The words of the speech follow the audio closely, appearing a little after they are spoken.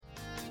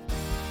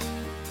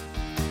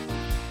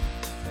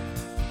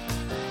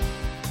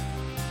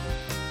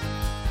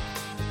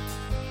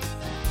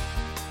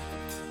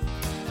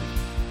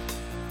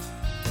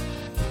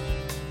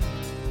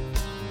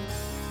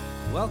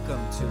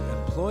Welcome to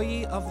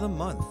Employee of the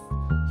Month.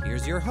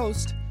 Here's your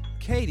host,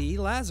 Katie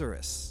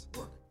Lazarus.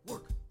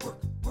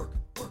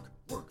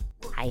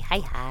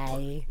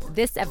 Hi.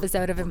 This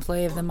episode of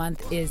Employee of the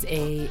Month is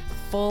a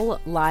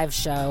full live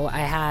show.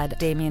 I had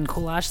Damian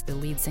Kulash, the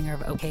lead singer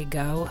of OK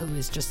Go, who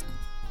is just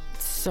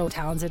so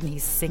talented and he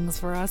sings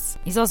for us.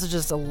 He's also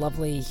just a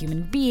lovely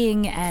human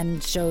being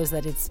and shows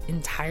that it's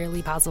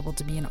entirely possible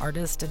to be an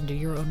artist and do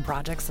your own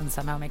projects and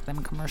somehow make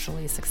them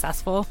commercially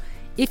successful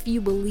if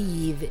you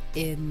believe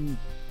in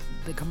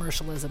the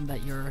commercialism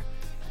that you're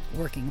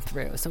working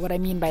through. So what I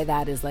mean by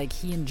that is, like,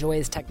 he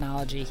enjoys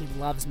technology, he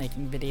loves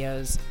making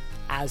videos,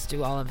 as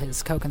do all of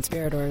his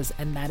co-conspirators,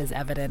 and that is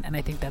evident, and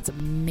I think that's a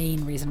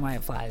main reason why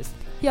it flies.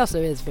 He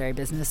also is very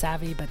business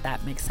savvy, but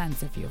that makes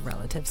sense if you have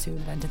relatives who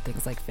invented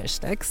things like fish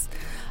sticks.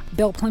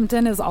 Bill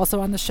Plimpton is also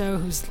on the show,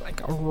 who's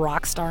like a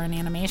rock star in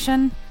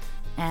animation,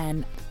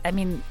 and I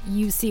mean,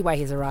 you see why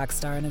he's a rock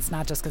star, and it's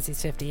not just because he's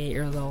 58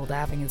 years old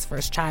having his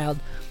first child,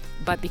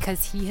 but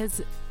because he has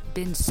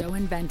been so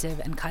inventive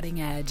and cutting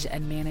edge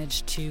and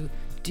managed to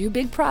do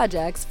big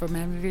projects, from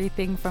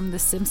everything from The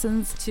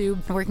Simpsons to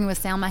working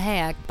with Salma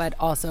Hayek, but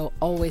also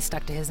always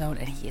stuck to his own,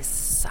 and he is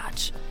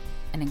such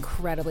an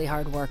incredibly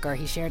hard worker.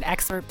 He shared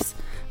excerpts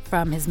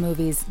from his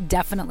movies.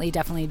 Definitely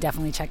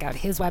check out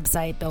his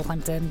website,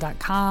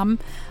 billplimpton.com.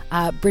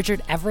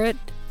 Bridget Everett,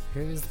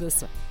 who's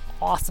this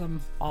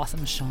awesome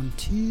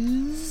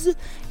chanteuse.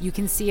 You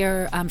can see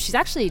her, she's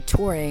actually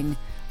touring,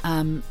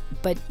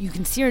 but you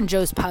can see her in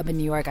Joe's Pub in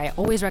New York. I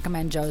always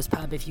recommend Joe's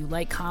Pub if you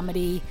like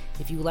comedy,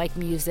 if you like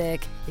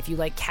music, if you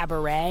like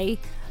cabaret.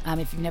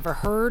 If you've never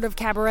heard of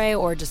cabaret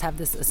or just have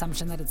this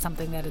assumption that it's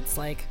something that it's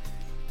like,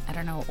 I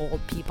don't know, old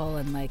people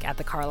and like at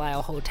the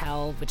Carlisle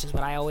Hotel, which is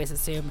what I always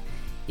assume.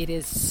 It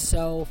is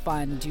so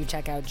fun. Do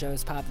check out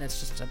Joe's Pub. That's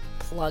just a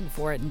plug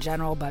for it in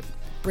general, but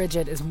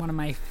Bridget is one of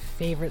my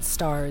favorite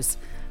stars,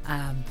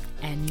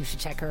 and you should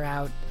check her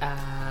out.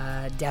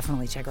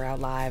 Definitely check her out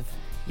live.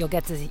 You'll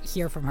get to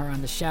hear from her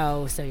on the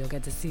show, so you'll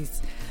get to see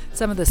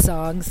some of the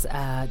songs.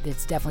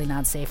 It's definitely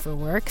not safe for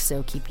work,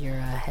 so keep your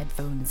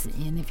headphones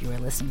in if you are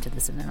listening to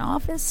this in an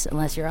office,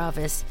 unless your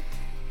office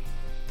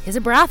is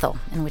a brothel,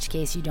 in which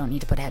case you don't need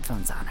to put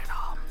headphones on at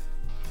all.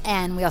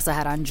 And we also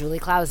had on Julie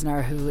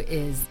Klausner, who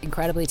is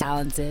incredibly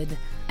talented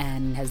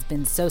and has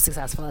been so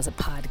successful as a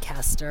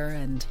podcaster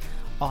and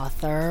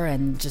author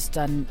and just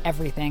done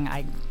everything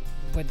I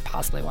would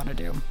possibly want to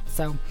do.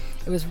 So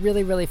it was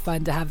really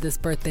fun to have this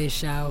birthday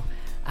show.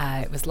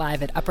 It was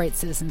live at Upright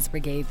Citizens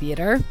Brigade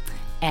Theater,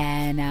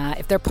 and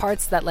if there are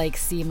parts that like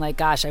seem like,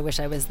 gosh, I wish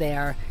I was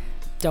there,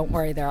 don't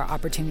worry, there are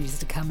opportunities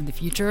to come in the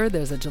future.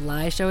 There's a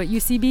July show at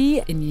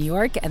UCB in New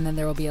York, and then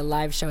there will be a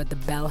live show at the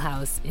Bell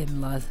House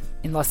in Los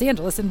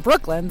Angeles, in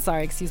Brooklyn.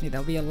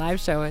 There'll be a live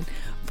show in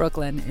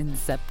Brooklyn in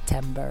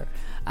September.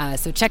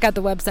 So check out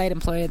the website,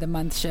 Employee of the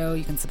Month show.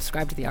 You can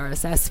subscribe to the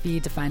RSS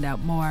feed to find out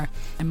more,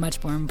 and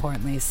much more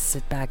importantly,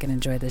 sit back and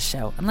enjoy this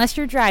show. Unless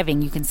you're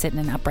driving, you can sit in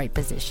an upright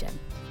position.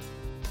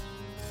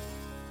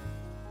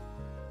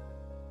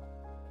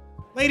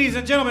 Ladies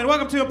and gentlemen,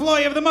 welcome to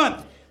Employee of the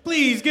Month.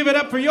 Please give it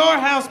up for your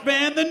house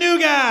band, The New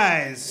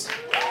Guys.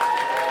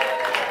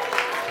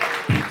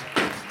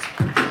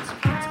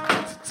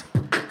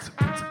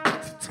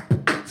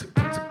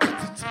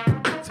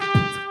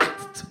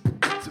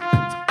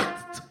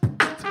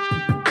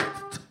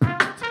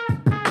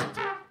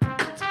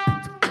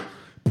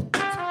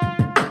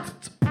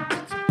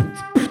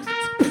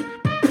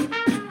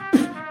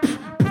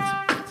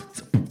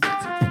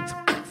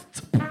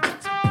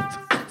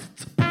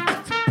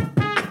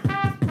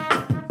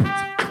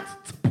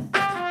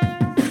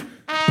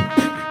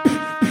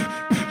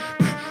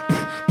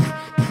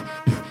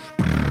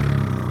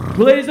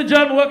 Ladies and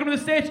gentlemen, welcome to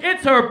the stage.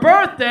 It's her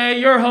birthday.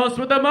 Your host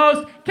with the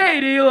most,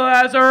 Katie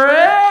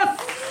Lazarus.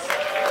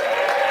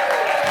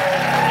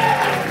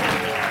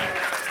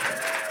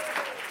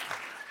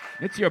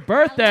 It's your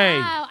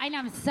birthday. Hello. I know,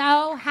 I'm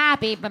so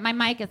happy, but my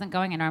mic isn't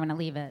going anywhere. I'm going to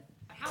leave it.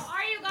 How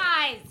are you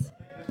guys?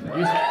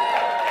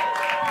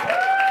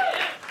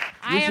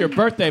 Use your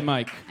birthday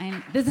mic.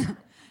 This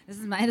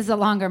is a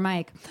longer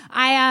mic.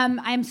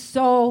 I'm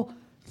so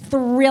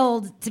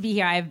thrilled to be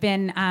here. I've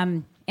been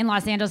in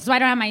Los Angeles, so I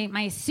don't have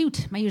my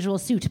suit, my usual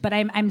suit, but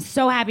I'm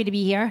so happy to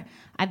be here.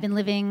 I've been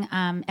living,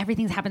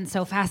 everything's happened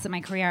so fast in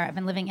my career. I've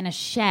been living in a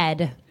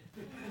shed.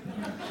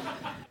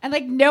 And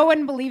like no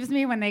one believes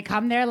me when they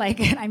come there, like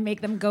I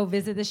make them go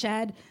visit the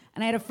shed.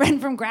 And I had a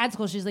friend from grad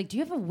school, she's like, do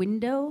you have a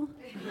window?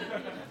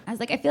 I was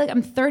like, I feel like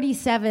I'm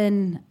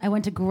 37, I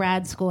went to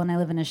grad school and I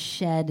live in a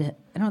shed.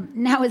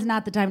 Now is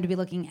not the time to be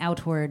looking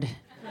outward.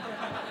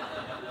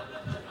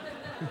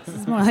 This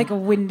is more like a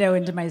window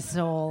into my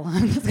soul.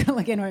 I'm just gonna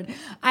look inward.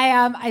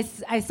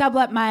 I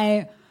sublet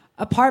my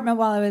apartment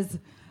while I was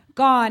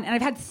gone, and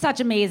I've had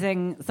such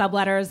amazing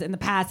subletters in the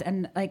past,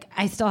 and like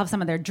I still have some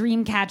of their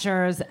dream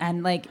catchers,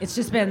 and like it's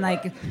just been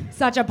like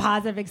such a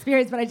positive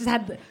experience. But I just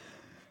had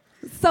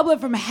sublet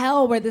from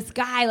hell where this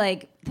guy,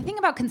 like, the thing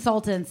about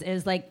consultants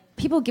is like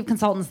people give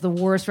consultants the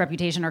worst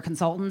reputation, or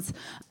consultants.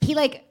 He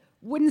like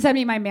wouldn't send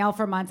me my mail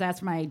for months, asked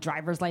for my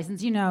driver's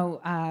license,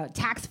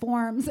 tax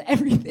forms,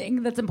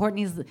 everything that's important.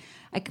 He's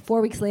like, 4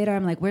 weeks later,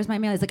 I'm like, where's my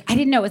mail? He's like, I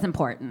didn't know it was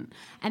important.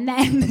 And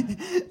then,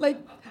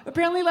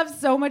 apparently left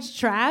so much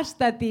trash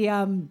that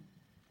the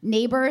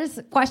neighbors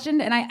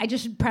questioned. And I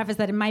just should preface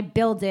that in my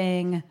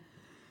building,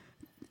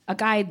 a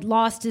guy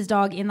lost his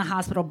dog in the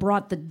hospital,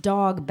 brought the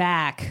dog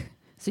back.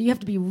 So you have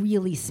to be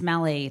really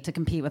smelly to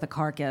compete with a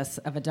carcass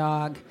of a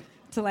dog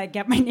to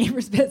get my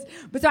neighbors pissed.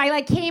 But so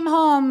I came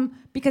home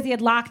because he had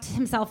locked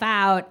himself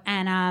out,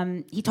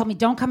 and he told me,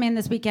 don't come in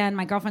this weekend.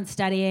 My girlfriend's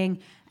studying.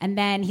 And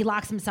then he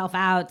locks himself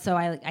out. So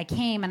I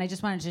came, and I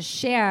just wanted to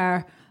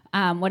share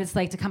what it's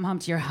like to come home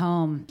to your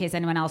home in case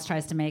anyone else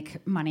tries to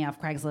make money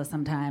off Craigslist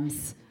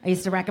sometimes. I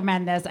used to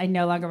recommend this. I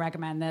no longer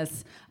recommend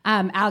this.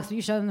 Alex, will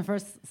you show them the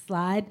first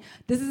slide?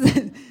 This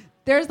is...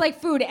 There's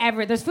food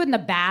everywhere. There's food in the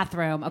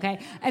bathroom, okay?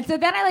 And so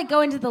then I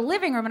go into the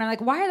living room and I'm like,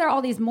 why are there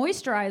all these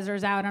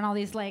moisturizers out and all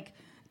these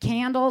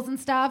candles and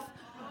stuff?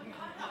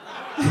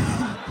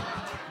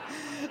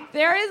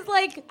 There is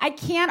I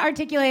can't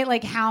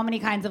articulate how many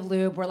kinds of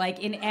lube were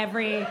in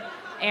every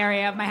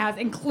area of my house,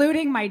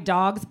 including my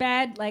dog's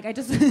bed. I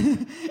just,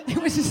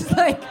 it was just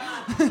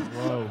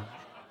Whoa.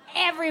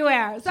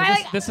 Everywhere. So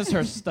this is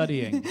her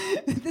studying.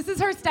 This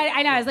is her study.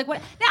 I know. I was like, what?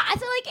 Now,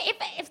 so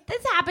if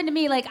this happened to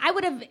me, I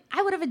would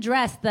have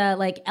addressed the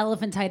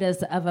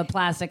elephantitis of a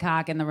plastic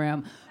cock in the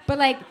room.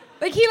 But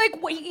he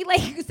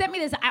sent me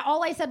this.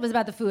 All I said was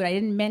about the food. I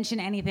didn't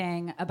mention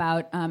anything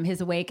about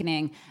his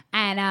awakening.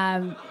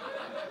 And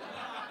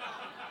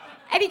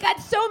he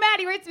got so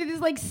mad. He writes me this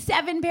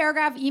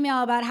 7-paragraph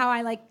email about how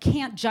I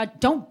can't judge.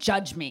 Don't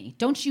judge me.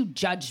 Don't you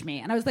judge me.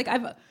 And I was like, I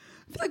feel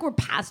we're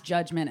past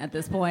judgment at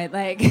this point.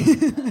 I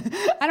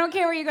don't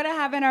care where you go to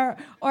heaven or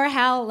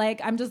hell.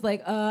 I'm just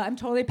I'm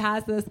totally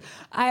past this.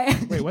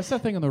 Wait, what's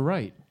that thing on the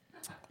right?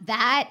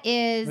 That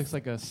is... Looks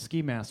like a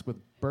ski mask with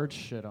bird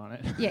shit on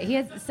it. Yeah, he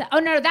has... Oh,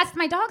 no, that's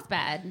my dog's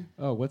bed.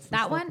 Oh, what's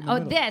that one? Oh,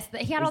 this.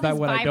 He had all these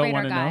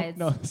vibrator guides.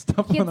 No,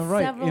 stuff on the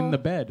right in the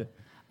bed.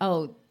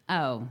 Oh.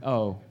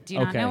 Do you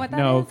not know what that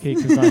is? No, okay,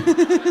 because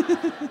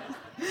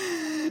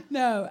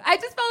No, I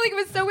just felt it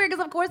was so weird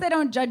because, of course, I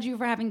don't judge you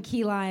for having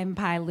key lime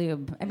pie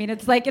lube. I mean,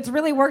 it's it's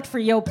really worked for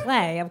Yo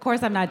Play. Of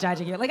course, I'm not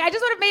judging you. I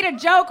just would have made a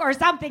joke or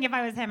something if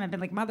I was him. I'd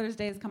been Mother's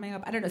Day is coming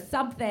up. I don't know,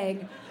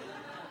 something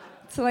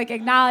to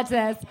acknowledge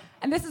this.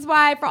 And this is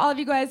why, for all of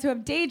you guys who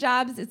have day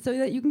jobs, it's so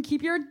that you can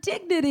keep your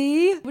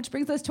dignity. Which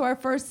brings us to our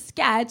first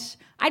sketch.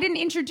 I didn't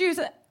introduce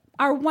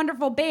our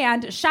wonderful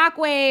band,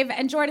 Shockwave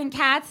and Jordan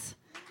Katz,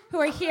 who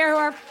are here, who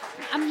are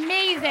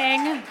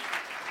amazing.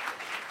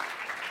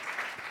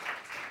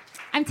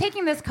 I'm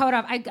taking this coat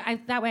off.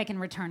 That way I can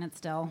return it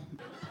still.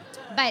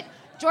 But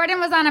Jordan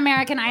was on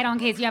American Idol, in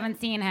case you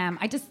haven't seen him.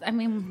 I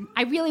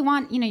really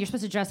want, you're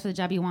supposed to dress for the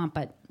job you want,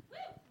 but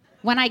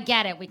when I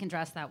get it, we can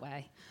dress that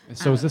way.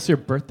 So is this your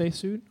birthday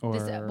suit? Or?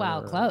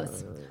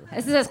 Close.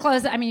 This is as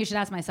close. You should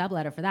ask my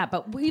subletter for that.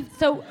 But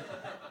so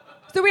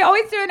we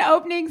always do an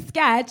opening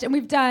sketch, and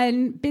we've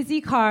done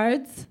busy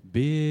cards.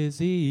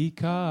 Busy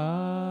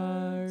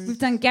cards. We've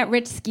done get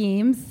rich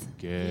schemes.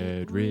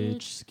 Get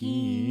rich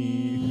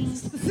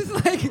schemes. This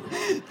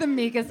is the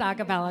meekest a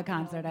cappella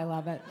concert. I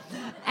love it.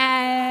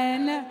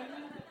 And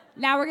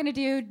now we're going to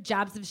do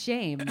jobs of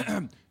shame.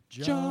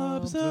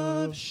 Jobs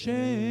of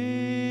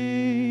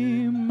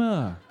shame.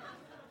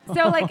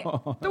 So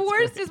the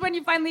worst is when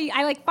you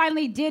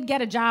finally did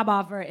get a job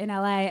offer in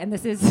LA, and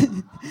this is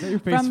that your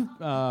face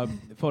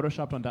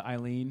photoshopped onto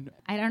Eileen?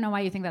 I don't know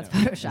why you think that's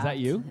photoshopped. Is that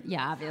you?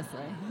 Yeah,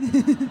 obviously.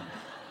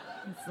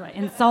 It's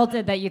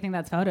insulted that you think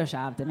that's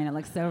photoshopped. It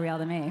looks so real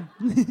to me.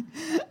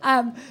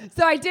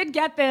 So I did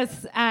get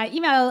this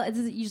email.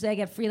 Usually I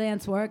get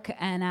freelance work,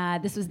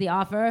 and this was the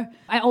offer.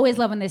 I always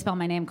love when they spell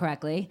my name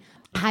correctly.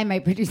 Hi, my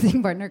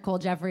producing partner, Cole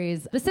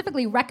Jeffries,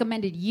 specifically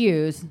recommended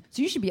you, so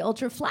you should be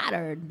ultra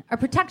flattered. Our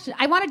production,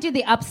 I want to do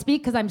the upspeak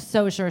because I'm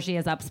so sure she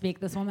is upspeak,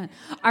 this woman.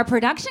 Our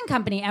production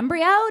company,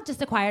 Embryo,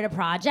 just acquired a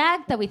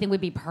project that we think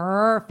would be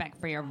perfect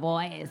for your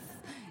voice.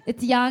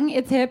 It's young,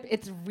 it's hip,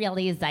 it's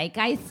really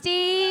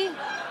zeitgeisty.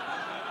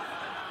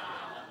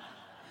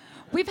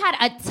 We've had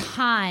a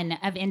ton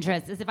of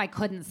interest, as if I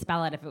couldn't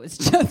spell it if it was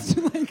just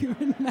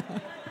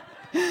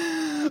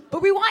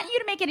But we want you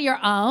to make it your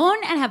own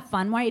and have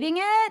fun writing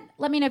it.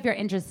 Let me know if you're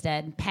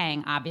interested.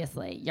 Paying,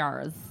 obviously.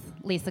 Yours,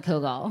 Lisa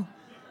Kugel.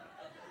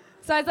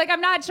 So I was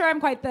I'm not sure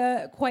I'm quite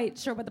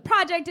sure what the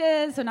project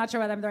is, so not sure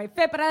whether I'm the right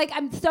fit, but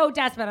I'm so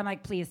desperate. I'm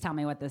please tell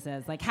me what this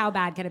is. How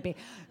bad can it be?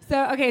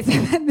 So, okay, so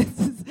then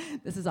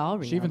this is all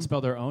real. She even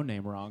spelled her own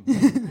name wrong.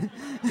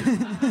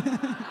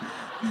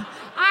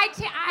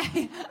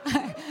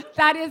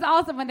 That is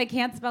awesome when they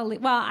can't spell.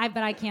 I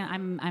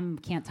can't. I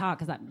can't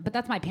talk but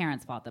that's my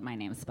parents' fault that my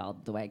name is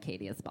spelled the way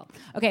Katie is spelled.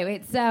 Okay,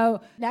 wait.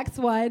 So next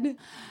one,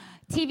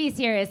 TV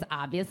series.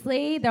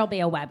 Obviously, there'll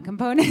be a web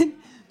component.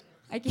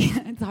 I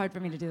can't. It's hard for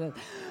me to do this,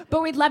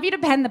 but we'd love you to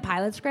pen the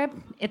pilot script.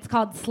 It's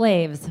called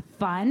Slaves.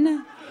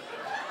 Fun.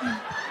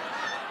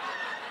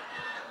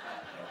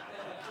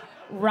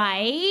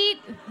 Right.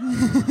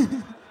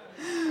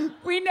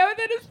 We know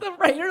that it's the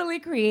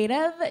writerly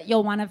creative.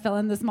 You'll want to fill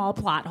in the small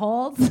plot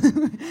holes.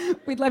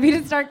 We'd love you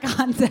to start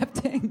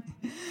concepting.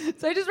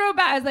 So I just wrote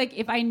back. I was like,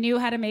 if I knew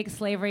how to make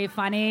slavery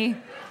funny,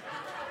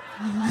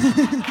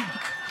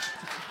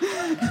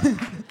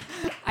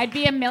 I'd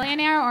be a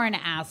millionaire or an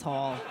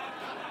asshole.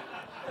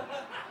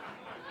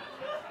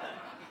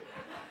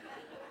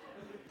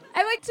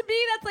 I like, to me,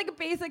 that's like a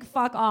basic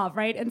fuck off,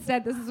 right?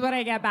 Instead, this is what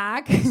I get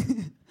back.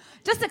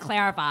 Just to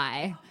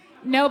clarify,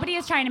 nobody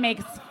is trying to make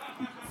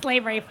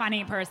slavery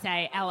funny per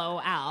se,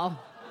 LOL.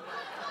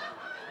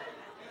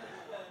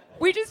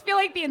 We just feel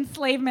like the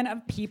enslavement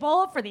of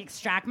people for the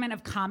extractment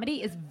of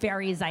comedy is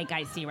very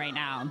zeitgeisty right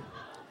now.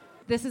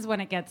 This is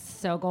when it gets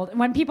so golden.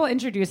 When people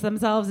introduce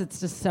themselves, it's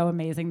just so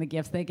amazing, the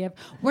gifts they give.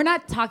 We're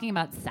not talking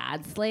about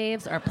sad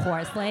slaves or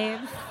poor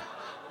slaves.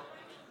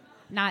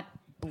 Not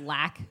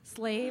black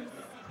slaves.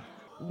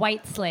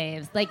 White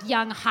slaves, like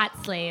young,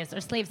 hot slaves,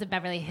 or slaves of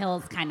Beverly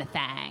Hills kind of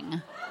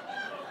thing.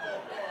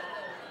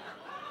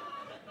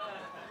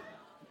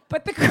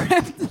 But the creme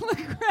de la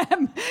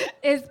creme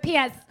is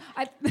P.S.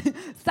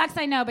 Sucks,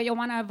 I know, but you'll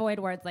want to avoid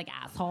words like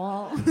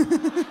asshole.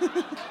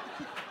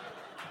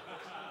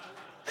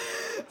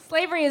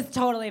 Slavery is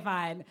totally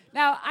fine.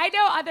 Now, I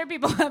know other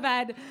people have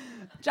had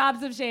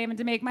jobs of shame, and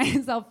to make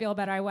myself feel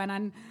better, I went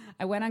on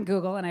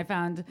Google and I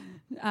found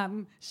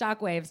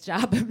Shockwave's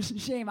job of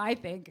shame, I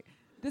think.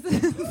 This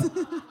is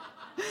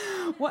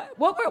what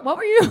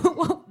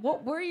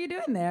were you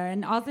doing there?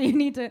 And also, you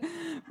need to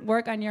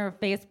work on your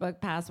Facebook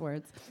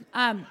passwords.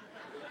 What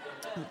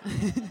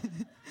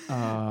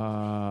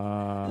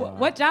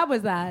job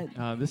was that?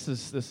 This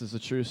is a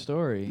true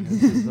story.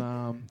 This is,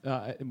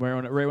 right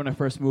when I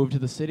first moved to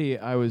the city,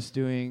 I was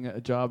doing a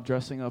job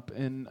dressing up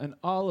in an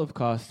olive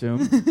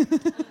costume,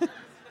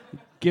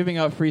 giving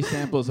out free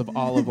samples of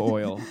olive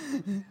oil.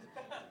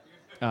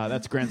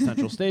 That's Grand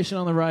Central Station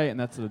on the right, and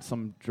that's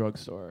some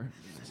drugstore.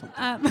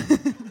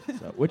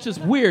 Which is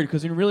weird,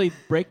 because when you really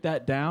break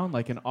that down,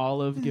 like an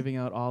olive giving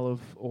out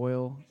olive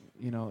oil,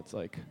 it's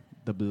like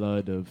the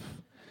blood of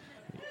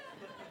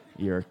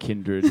your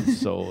kindred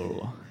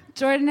soul.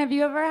 Jordan, have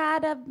you ever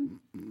had a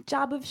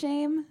job of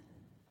shame?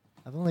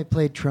 I've only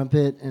played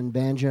trumpet and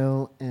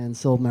banjo and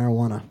sold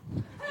marijuana.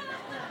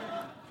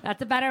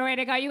 That's a better way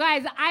to go. You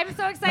guys, I'm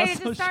so excited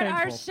to start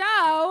our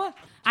show.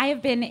 I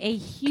have been a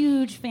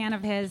huge fan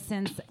of his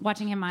since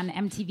watching him on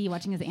MTV,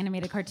 watching his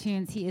animated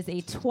cartoons. He is a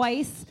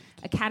twice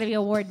Academy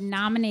Award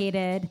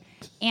nominated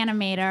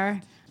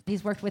animator.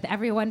 He's worked with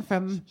everyone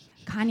from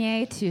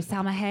Kanye to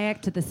Salma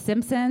Hayek to The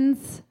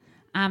Simpsons.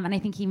 And I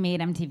think he made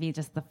MTV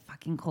just the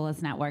fucking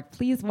coolest network.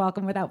 Please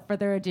welcome, without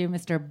further ado,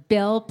 Mr.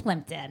 Bill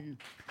Plympton.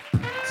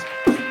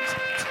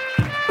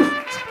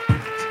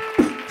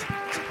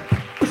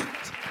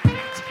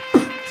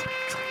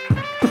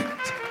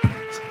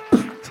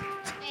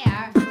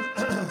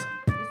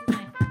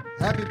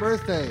 Happy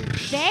birthday.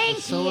 Thank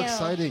you. So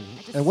exciting.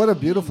 And what a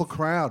beautiful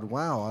crowd.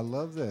 Wow, I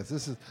love this.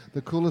 This is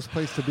the coolest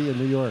place to be in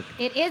New York.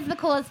 It is the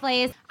coolest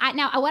place.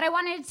 Now, what I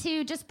wanted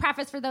to just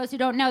preface for those who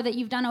don't know, that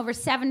you've done over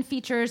 7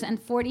 features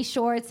and 40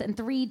 shorts and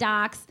 3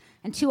 docs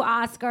and 2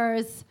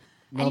 Oscars.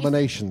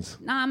 Nominations.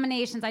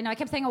 Nominations. I know. I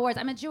kept saying awards.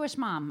 I'm a Jewish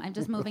mom. I'm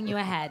just moving you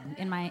ahead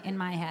in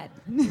my head.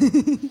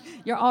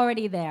 You're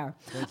already there.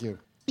 Thank you.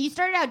 You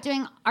started out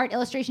doing art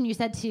illustration, you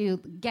said, to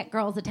get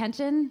girls'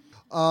 attention?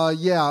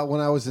 Yeah,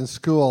 when I was in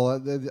school,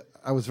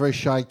 I was a very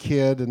shy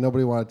kid and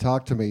nobody wanted to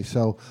talk to me.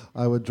 So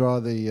I would draw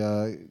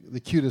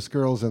the cutest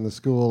girls in the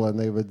school and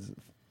they would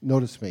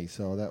notice me.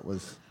 So that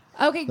was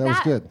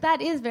good.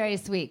 That is very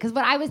sweet. Because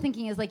what I was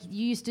thinking is, like,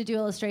 you used to do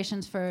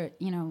illustrations for,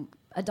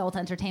 adult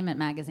entertainment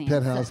magazines.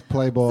 Penthouse,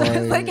 Playboy. So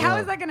it's like, how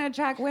is that going to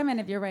attract women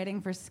if you're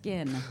writing for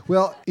Skin?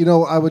 Well,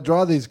 I would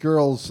draw these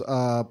girls'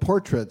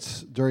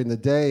 portraits during the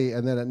day,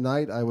 and then at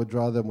night I would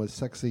draw them with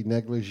sexy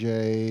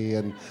negligee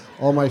and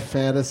all my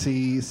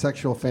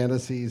sexual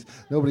fantasies.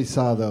 Nobody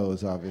saw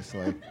those,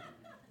 obviously.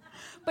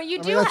 But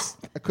you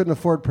I couldn't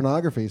afford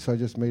pornography, so I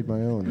just made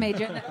my own. All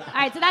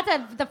right, so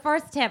that's the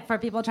first tip for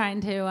people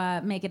trying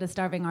to make it a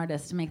starving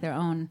artist, to make their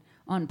own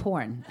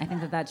porn. I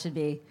think that should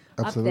be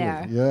Absolutely.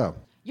 Up there. Yeah.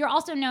 You're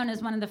also known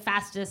as one of the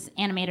fastest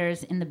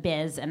animators in the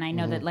biz, and I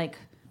know that, like,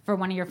 for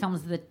one of your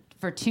films,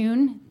 for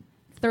Toon,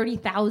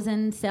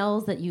 30,000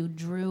 cells that you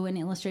drew and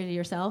illustrated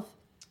yourself.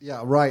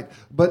 Yeah, right.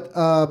 But,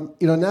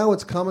 now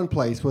it's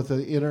commonplace with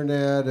the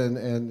internet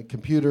and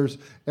computers.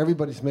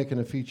 Everybody's making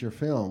a feature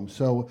film.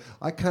 So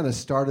I kind of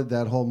started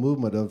that whole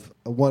movement of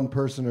one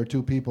person or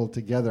 2 people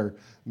together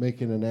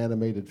making an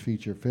animated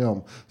feature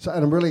film.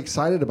 And I'm really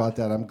excited about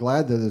that. I'm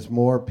glad that there's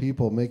more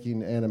people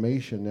making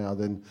animation now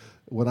than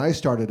when I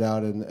started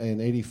out in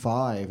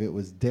 85. It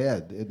was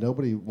dead.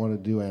 Nobody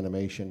wanted to do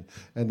animation.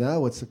 And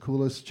now it's the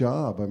coolest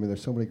job. I mean,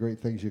 there's so many great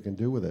things you can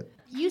do with it.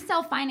 You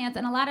self-finance,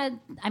 and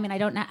I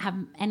don't have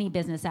any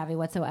business savvy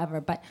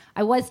whatsoever, but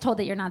I was told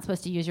that you're not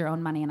supposed to use your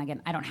own money, and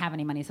again, I don't have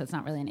any money, so it's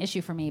not really an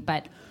issue for me,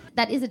 but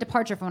that is a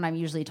departure from what I'm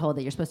usually told,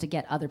 that you're supposed to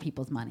get other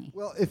people's money.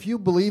 Well, if you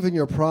believe in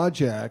your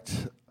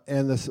project,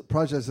 and the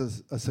project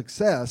is a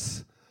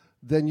success,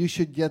 then you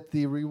should get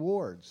the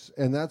rewards.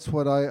 And that's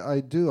what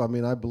I do. I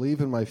mean, I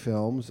believe in my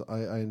films.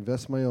 I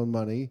invest my own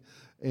money.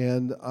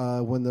 And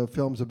when the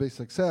film's a big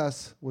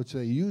success, which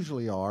they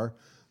usually are,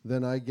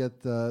 then I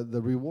get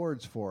the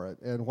rewards for it.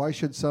 And why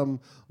should some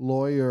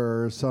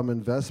lawyer or some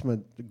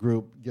investment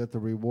group get the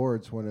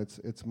rewards when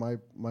it's my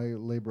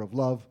labor of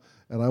love,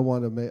 and I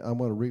want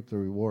to reap the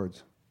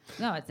rewards?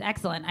 No, it's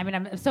excellent. I mean,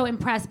 I'm so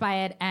impressed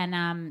by it,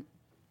 and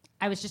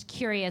I was just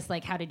curious,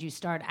 like, how did you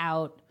start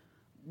out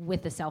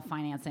with the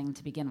self-financing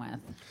to begin with?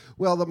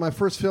 Well, my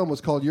first film was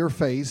called Your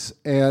Face,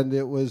 and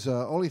it was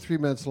only 3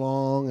 minutes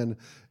long, and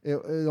it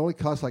only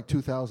cost like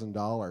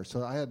 $2,000.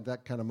 So I had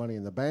that kind of money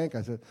in the bank.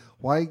 I said,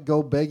 why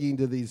go begging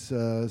to these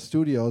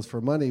studios for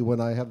money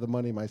when I have the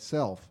money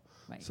myself?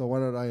 Right. So why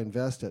don't I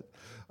invest it?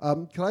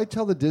 Can I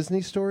tell the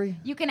Disney story?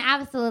 You can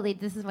absolutely.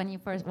 This is when you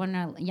were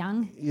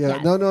young? Yeah,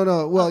 Yes.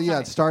 no. Well,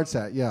 sorry. it starts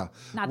at, yeah.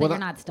 Not that you're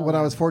not still When I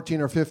young. was 14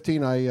 or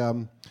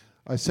 15,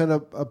 I sent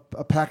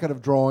a packet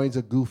of drawings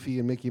of Goofy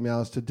and Mickey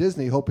Mouse to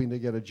Disney, hoping to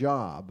get a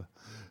job.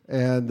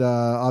 And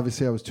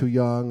obviously I was too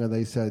young, and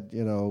they said,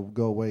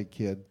 go away,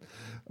 kid.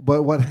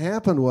 But what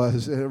happened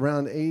was,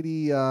 around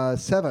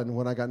 87,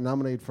 when I got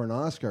nominated for an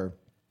Oscar,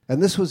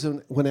 and this was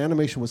when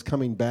animation was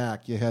coming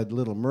back. You had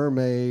Little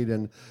Mermaid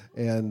and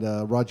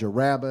Roger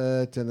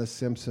Rabbit and The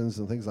Simpsons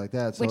and things like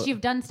that. Which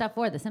you've done stuff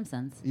for, The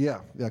Simpsons.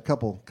 Yeah, a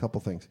couple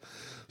things.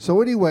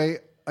 So anyway,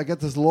 I got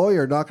this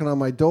lawyer knocking on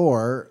my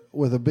door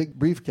with a big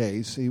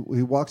briefcase. He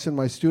walks in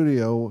my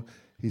studio.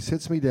 He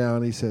sits me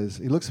down. He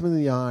looks me in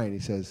the eye and he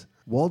says,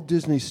 Walt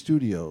Disney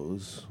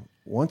Studios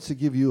wants to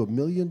give you $1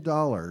 million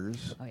Oh,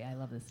 yeah, I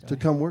love this story. to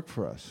come work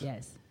for us.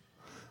 Yes.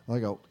 I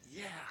go,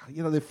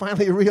 yeah. They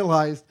finally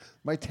realized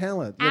my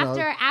talent.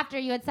 After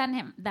you had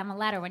sent them a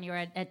letter when you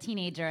were a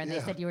teenager and they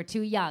said you were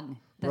too young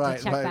to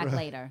check back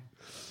later.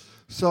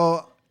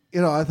 So,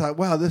 I thought,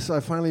 wow, I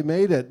finally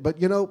made it. But,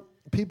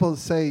 people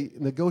say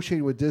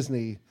negotiating with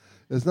Disney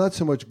is not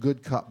so much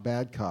good cop,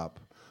 bad cop,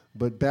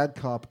 but bad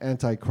cop,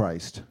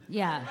 antichrist.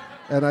 Yeah.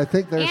 And I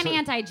think there's... And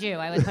anti-Jew,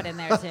 I would put in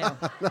there,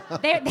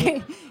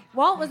 too.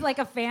 Walt was like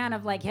a fan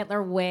of like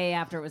Hitler way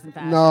after it was in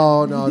fashion.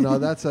 No.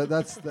 That's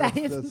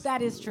That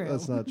is true.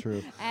 That's not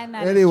true. And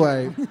that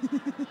anyway.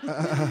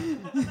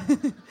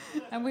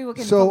 And we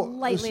can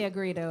politely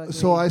agree to agree.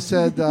 So I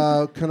said,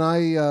 can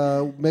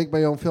I make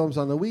my own films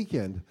on the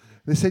weekend?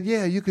 They said,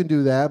 yeah, you can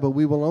do that, but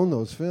we will own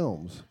those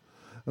films.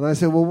 And I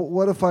said, well,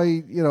 what if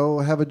I,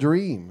 have a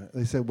dream?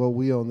 They said, well,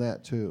 we own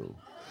that too.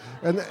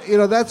 And,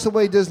 that's the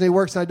way Disney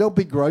works. And I don't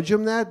begrudge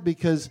them that,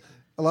 because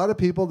a lot of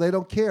people, they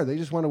don't care. They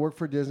just want to work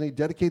for Disney,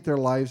 dedicate their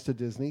lives to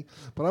Disney.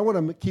 But I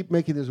want to keep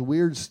making this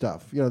weird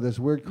stuff, this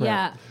weird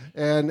crap.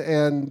 Yeah.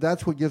 And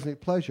that's what gives me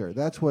pleasure.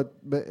 That's what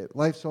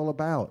life's all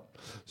about.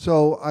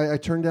 So I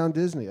turned down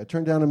Disney. I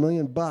turned down $1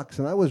 million,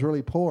 and I was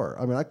really poor.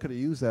 I mean, I could have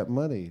used that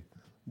money.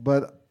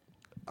 But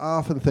I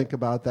often think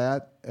about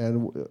that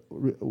and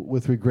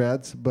with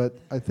regrets, but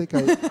I think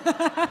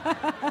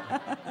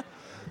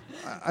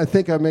I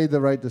think I made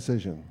the right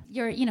decision.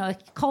 You're, a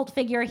cult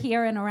figure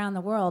here and around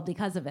the world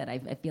because of it. I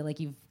feel like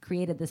you've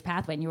created this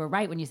pathway, and you were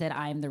right when you said,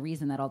 I'm the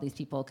reason that all these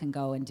people can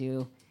go and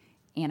do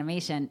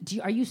animation.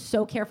 Are you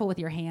so careful with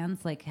your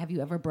hands? Like, have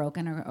you ever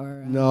broken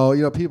or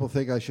No, people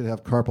think I should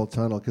have carpal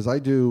tunnel, because I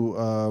do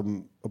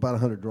about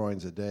 100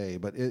 drawings a day.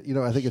 But,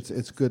 I think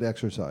it's good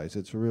exercise.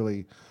 It's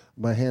really...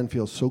 My hand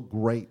feels so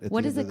great.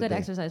 What is a good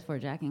exercise for?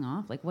 Jacking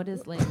off? Like, what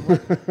is, like...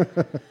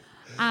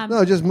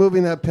 No, just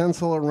moving that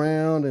pencil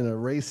around and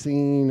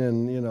erasing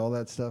and, all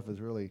that stuff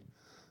is really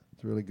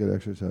good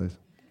exercise.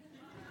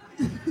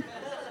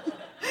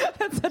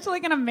 That's such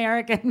like an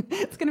American...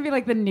 It's going to be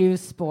like the new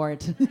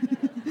sport.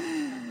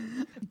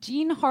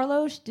 Jean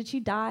Harlow, did she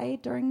die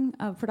during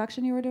a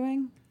production you were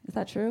doing? Is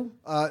that true?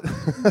 No.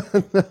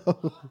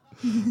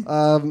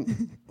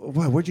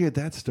 Where'd you get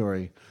that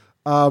story?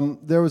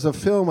 There was a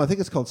film, I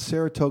think it's called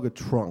Saratoga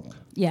Trunk.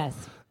 Yes.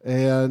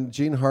 And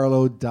Jean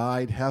Harlow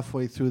died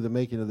halfway through the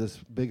making of this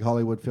big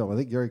Hollywood film. I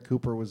think Gary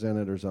Cooper was in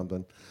it or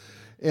something.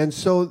 And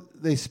so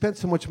they spent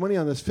so much money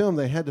on this film,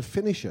 they had to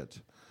finish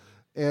it.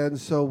 And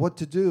so what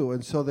to do?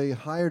 And so they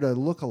hired a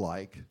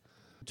lookalike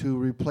to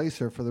replace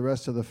her for the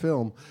rest of the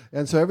film.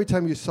 And so every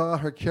time you saw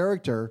her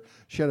character,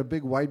 she had a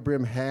big wide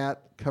brim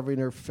hat covering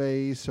her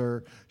face,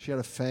 or she had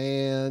a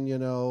fan,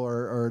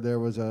 or there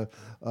was a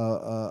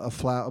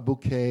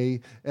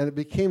bouquet. And it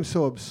became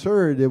so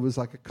absurd, it was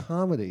like a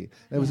comedy.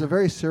 And it was a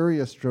very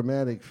serious,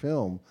 dramatic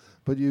film.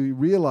 But you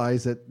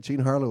realize that Jean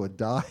Harlow had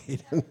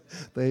died. And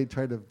they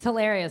tried to... It's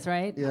hilarious,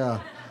 right?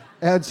 Yeah.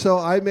 And so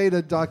I made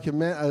a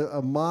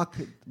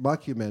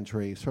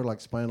mockumentary, sort of like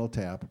Spinal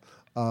Tap,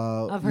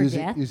 of her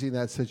death? using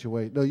that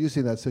situation. No,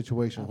 using that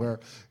situation where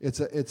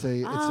it's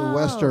a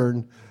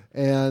Western,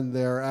 and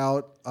they're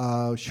out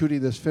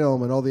shooting this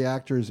film, and all the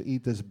actors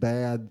eat this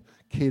bad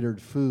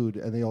catered food,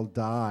 and they all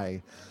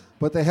die.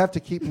 But they have to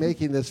keep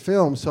making this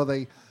film, so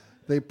they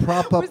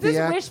prop up the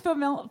actors.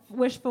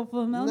 Wish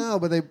fulfillment? No,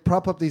 but they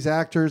prop up these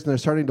actors, and they're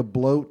starting to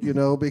bloat,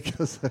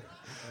 because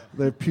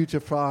they're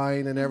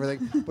putrefying and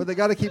everything. But they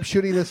got to keep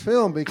shooting this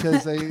film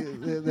because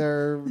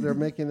they're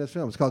making this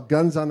film. It's called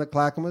Guns on the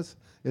Clackamas.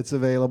 It's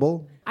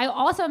available. I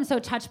also am so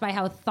touched by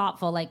how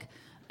thoughtful,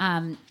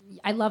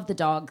 I love the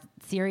dog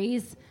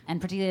series, and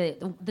particularly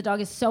the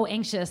dog is so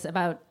anxious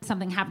about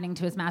something happening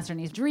to his master, and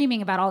he's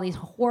dreaming about all these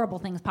horrible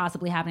things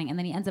possibly happening, and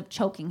then he ends up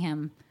choking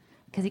him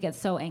because he gets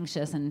so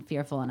anxious and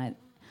fearful. And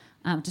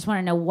I just want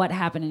to know what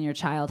happened in your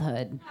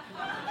childhood.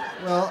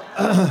 Well,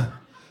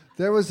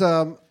 there was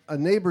a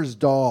neighbor's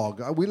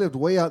dog. We lived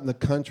way out in the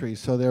country,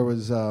 so there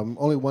was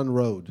only one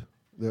road.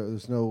 There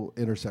was no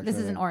intersection. This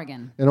is in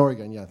Oregon. In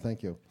Oregon, yeah,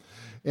 thank you.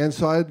 And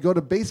so I'd go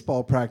to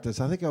baseball practice.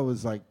 I think I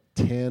was like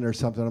 10 or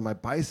something on my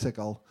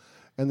bicycle,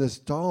 and this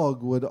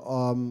dog would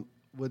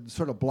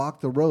sort of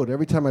block the road.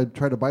 Every time I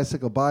tried to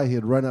bicycle by,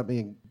 he'd run at me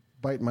and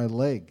bite my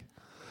leg.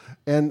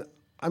 And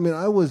I mean,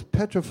 I was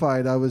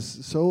petrified. I was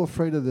so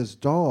afraid of this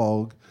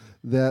dog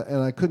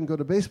and I couldn't go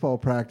to baseball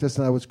practice,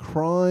 and I was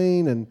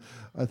crying, and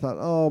I thought,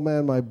 oh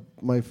man,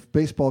 my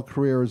baseball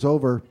career is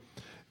over.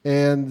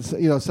 And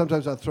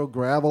sometimes I'd throw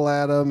gravel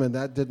at him, and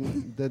that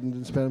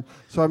didn't spend him.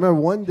 So I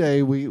remember one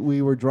day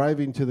we were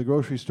driving to the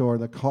grocery store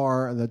in the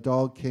car, and the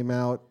dog came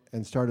out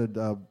and started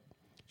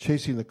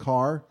chasing the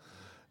car,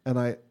 and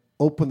I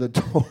opened the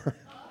door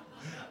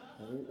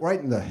right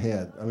in the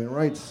head. I mean,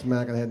 right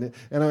smack in the head.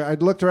 And I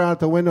looked around at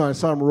the window, and I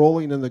saw him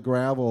rolling in the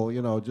gravel,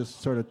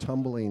 just sort of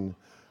tumbling,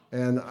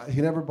 and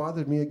he never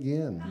bothered me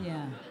again.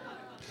 Yeah.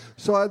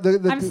 So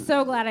I'm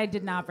so glad I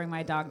did not bring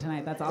my dog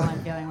tonight. That's all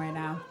I'm feeling right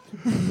now.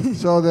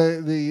 So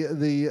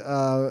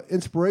the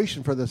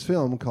inspiration for this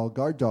film called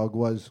Guard Dog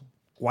was,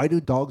 why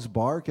do dogs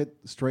bark at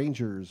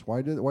strangers? Why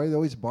are they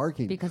always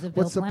barking? Because of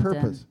Bill What's Clinton. the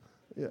purpose?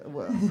 Yeah,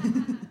 well,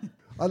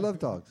 I love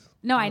dogs.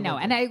 No, I know,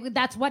 and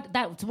that's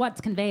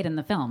what's conveyed in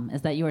the film,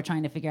 is that you were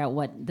trying to figure out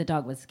what the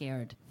dog was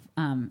scared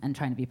and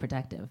trying to be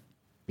protective.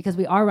 Because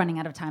we are running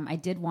out of time, I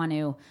did want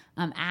to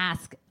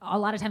ask, a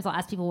lot of times I'll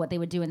ask people what they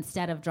would do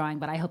instead of drawing,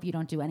 but I hope you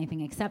don't do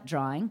anything except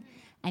drawing.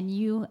 And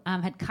you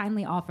had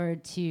kindly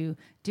offered to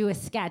do a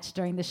sketch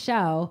during the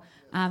show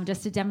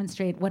just to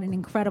demonstrate what an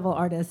incredible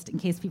artist, in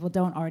case people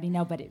don't already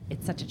know, but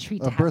it's such a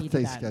treat to have you do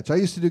birthday that. sketch. I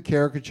used to do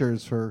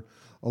caricatures for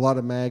a lot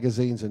of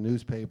magazines and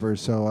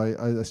newspapers, so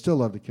I still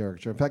love the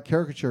caricature. In fact,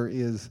 caricature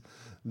is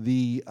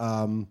the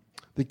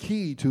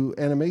key to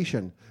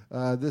animation.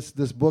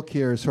 This book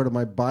here is sort of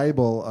my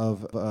Bible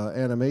of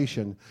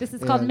animation. This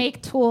is called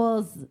Make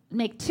Toons,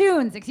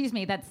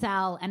 that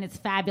sell, and it's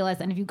fabulous.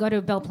 And if you go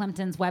to Bill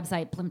Plimpton's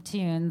website,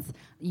 Plimptoons,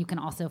 you can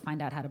also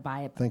find out how to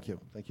buy it. Thank you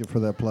for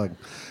that plug.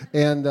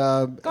 And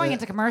Going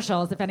into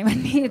commercials, if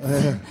anyone needs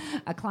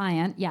a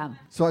client, yeah.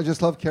 So I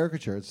just love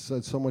caricature. It's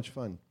so much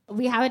fun.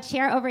 We have a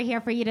chair over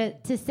here for you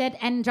to sit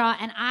and draw.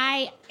 And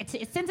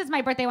since it's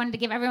my birthday, I wanted to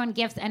give everyone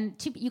gifts. And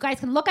you guys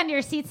can look under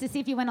your seats to see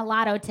if you win a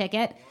lotto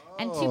ticket.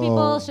 And two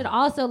people should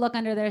also look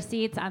under their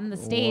seats on the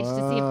stage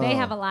to see if they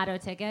have a lotto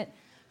ticket.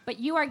 But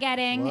you are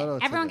getting,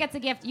 everyone gets a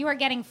gift. You are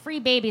getting free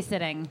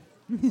babysitting.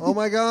 Oh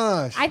my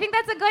gosh. I think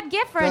that's a good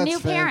gift for a new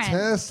parent.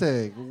 That's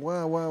fantastic.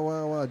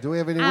 Wow. Do we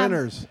have any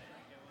winners?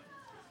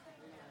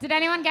 Did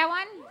anyone get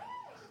one?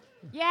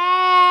 Yay!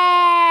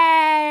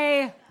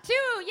 2,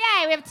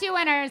 yay! We have 2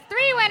 winners.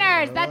 3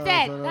 winners. That's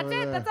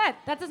it.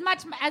 That's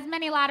as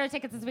many lotto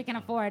tickets as we can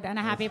afford on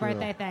a happy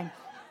birthday thing.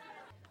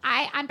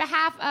 On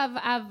behalf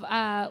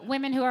of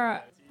women who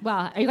are,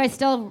 are you guys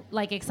still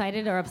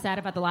excited or upset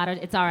about the lotto?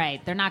 It's all right.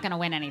 They're not going to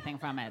win anything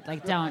from it.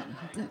 Don't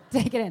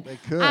take it in. They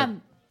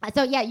could.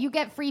 So yeah, you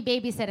get free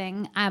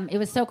babysitting. It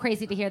was so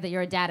crazy to hear that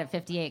you're a dad at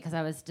 58, because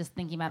I was just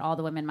thinking about all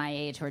the women my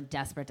age who are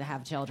desperate to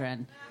have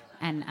children,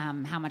 and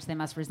how much they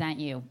must resent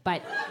you.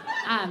 But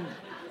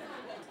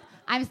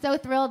I'm so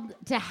thrilled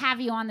to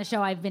have you on the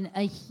show. I've been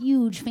a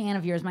huge fan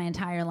of yours my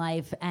entire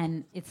life,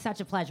 and it's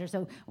such a pleasure.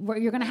 So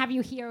you're going to have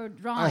you here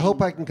drawing. I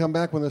hope I can come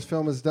back when this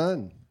film is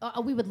done.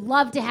 We would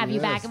love to have you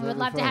back, and we would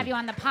love to have you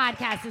on the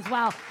podcast as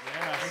well.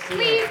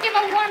 Please give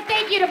a warm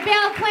thank you to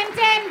Bill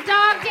Clinton.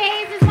 Dog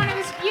Days is one of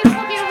his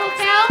beautiful, beautiful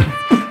films.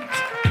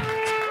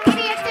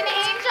 Idiots and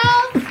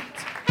Angels.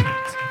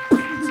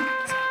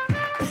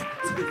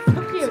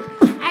 So cute.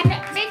 And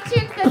Make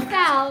Tunes to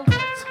Sell.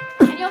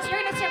 And you're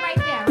going to sit right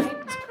there, right?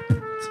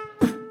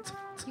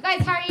 You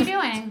guys, how are you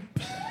doing?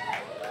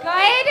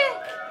 Good?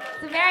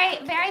 It's a very,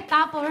 very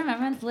thoughtful room.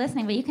 Everyone's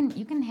listening, but you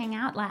can hang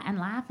out and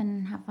laugh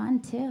and have fun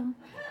too.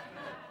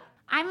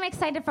 I'm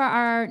excited for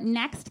our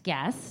next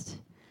guest.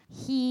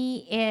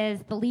 He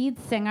is the lead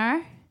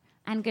singer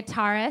and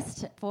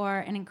guitarist for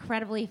an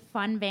incredibly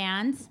fun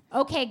band,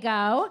 OK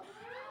Go.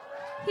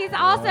 He's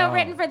also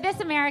written for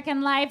This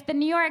American Life, the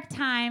New York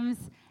Times,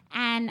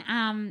 and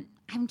I'm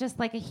just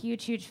a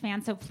huge, huge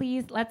fan. So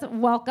please, let's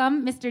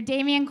welcome Mr.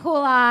 Damian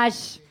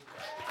Kulash.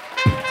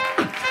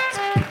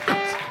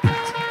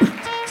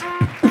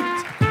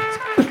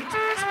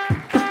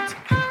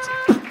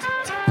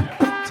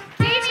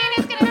 Damian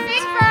is going to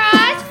sing for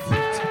us.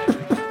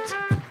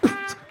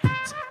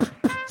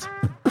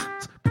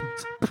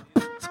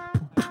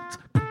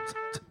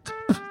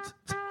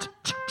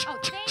 Oh,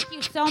 thank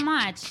you so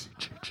much.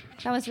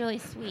 That was really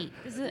sweet.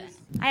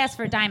 I asked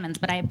for diamonds,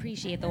 but I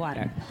appreciate the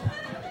water.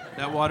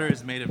 That water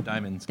is made of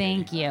diamonds.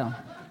 Thank you.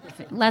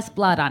 Less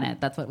blood on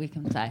it, that's what we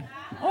can say.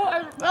 Oh,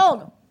 I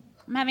spilled.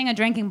 I'm having a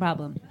drinking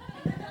problem.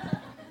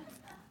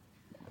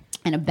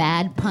 And a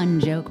bad pun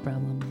joke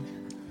problem.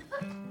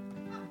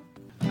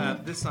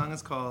 This song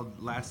is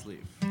called Last Leaf.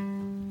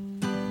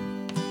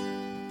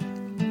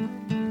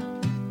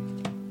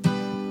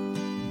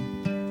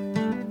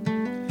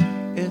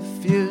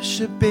 If you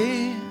should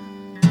be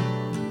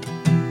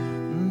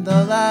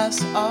the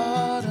last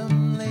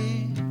autumn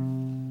leaf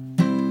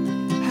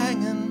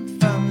hanging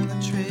from the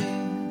tree,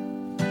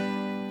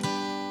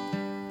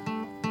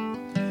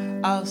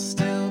 I'll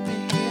still be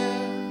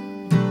here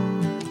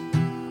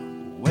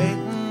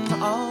waiting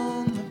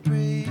on the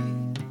breeze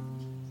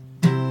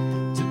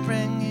to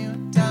bring you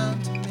down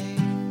to me.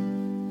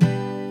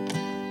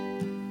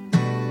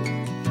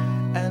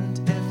 And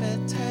if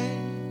it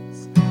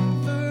takes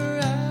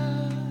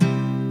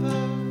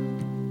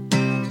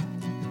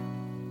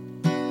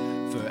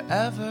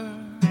forever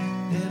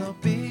it'll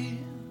be.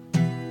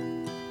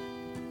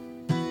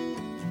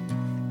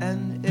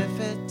 And if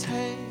it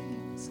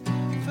takes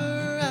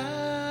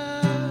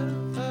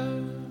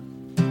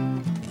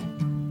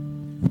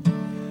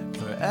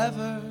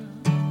forever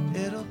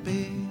it'll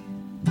be.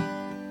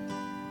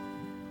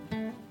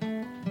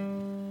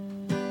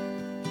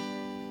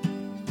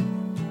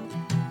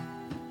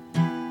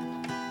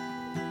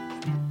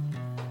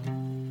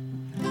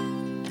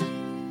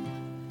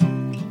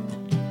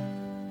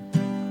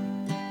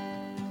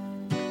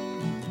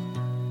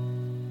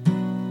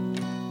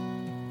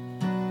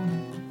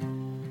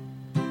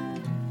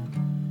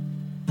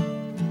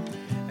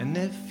 And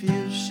if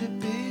you should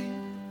be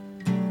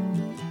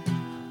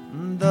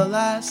the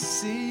last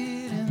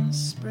seed in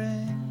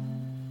spring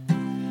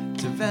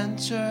to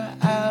venture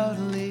out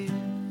a leaf,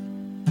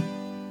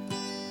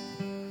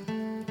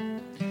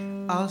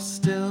 I'll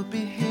still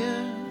be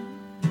here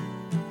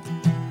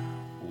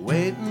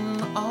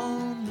waiting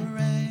on the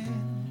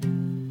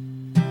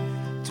rain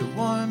to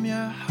warm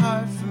your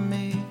heart for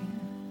me.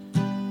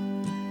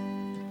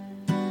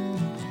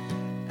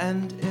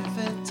 And if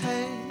it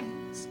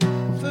takes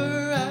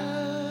forever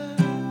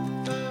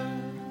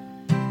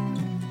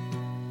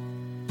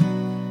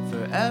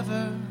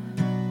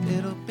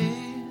it'll be.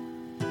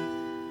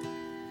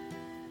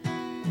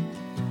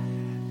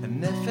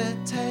 And if it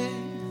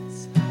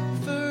takes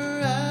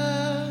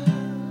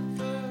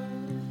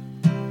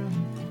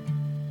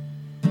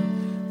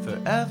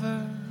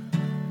forever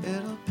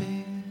it'll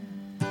be.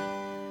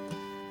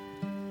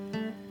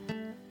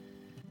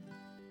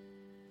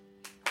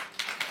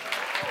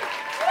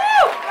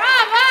 Woo!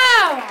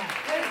 Bravo!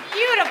 It was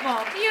beautiful,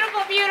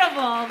 beautiful,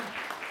 beautiful.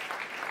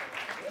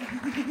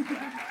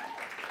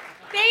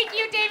 Thank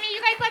you, Damien.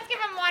 You guys, let's give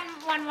him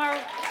one more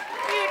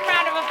huge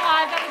round of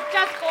applause. That was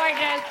just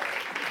gorgeous.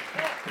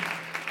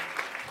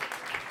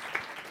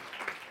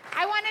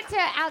 I wanted to,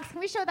 Alex, can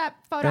we show that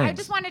photo? Thanks. I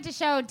just wanted to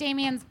show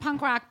Damien's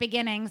punk rock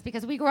beginnings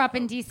because we grew up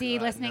in D.C.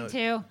 listening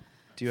to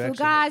Do you actually-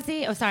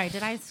 Fugazi. Oh, sorry,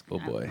 did I? Oh,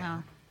 boy. Well,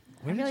 I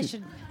Where did really you-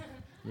 should.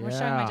 We're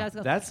showing my jazz.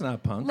 That's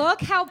not punk. Look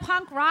how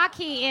punk rock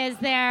he is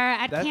there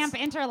at That's- Camp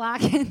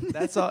Interlaken.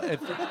 That's all.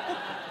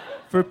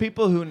 For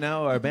people who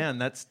know our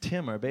band, that's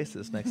Tim, our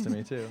bassist, next to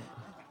me too.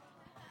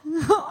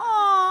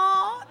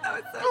 Aww, that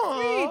was so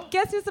sweet.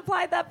 Guess who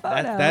supplied that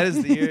photo? That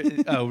is the year.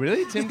 Oh,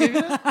 really? Tim gave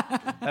you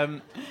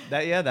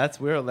that?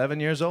 We're 11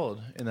 years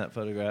old in that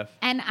photograph.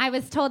 And I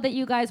was told that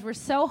you guys were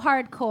so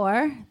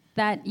hardcore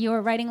that you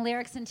were writing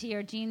lyrics into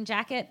your jean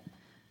jacket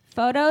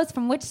photos.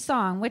 From which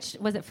song? Which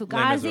was it?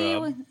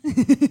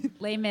 Fugazi?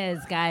 Les Mis,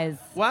 guys.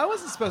 Well, I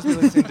wasn't supposed to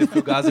be listening to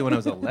Fugazi when I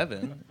was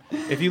 11.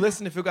 If you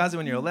listen to Fugazi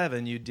when you're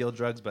 11, you deal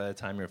drugs by the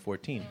time you're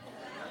 14.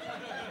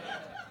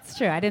 It's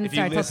true. I didn't If you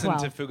start till listen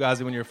 12. to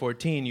Fugazi when you're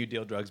 14, you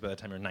deal drugs by the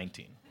time you're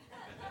 19.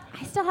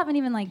 I still haven't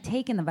even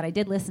taken them, but I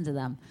did listen to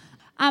them.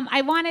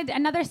 I wanted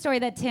another story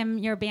that Tim,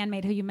 your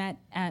bandmate, who you met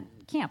at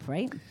camp,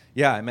 right?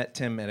 Yeah, I met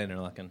Tim at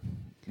Interlaken,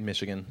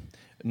 Michigan.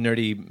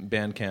 Nerdy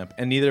band camp.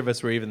 And neither of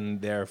us were even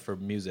there for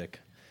music.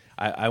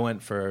 I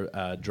went for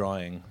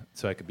drawing,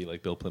 so I could be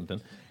like Bill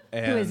Plimpton.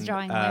 And, Who is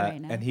drawing away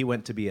right now. And he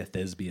went to be a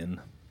thespian.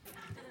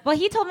 Well,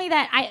 he told me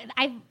that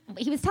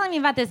he was telling me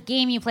about this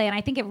game you play, and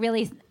I think it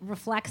really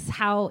reflects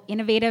how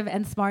innovative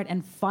and smart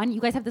and fun.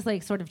 You guys have this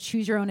sort of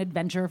choose your own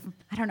adventure,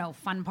 I don't know,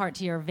 fun part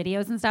to your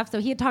videos and stuff.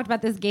 So he had talked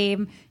about this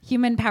game,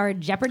 Human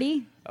Powered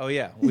Jeopardy. Oh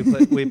yeah,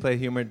 we play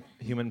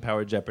Human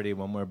Powered Jeopardy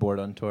when we're bored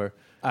on tour.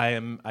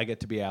 I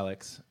get to be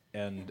Alex,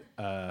 and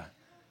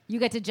You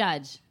get to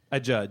judge. I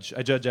judge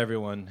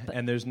everyone,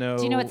 and there's no.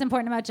 Do you know what's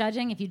important about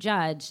judging? If you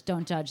judge,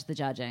 don't judge the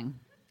judging.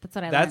 That's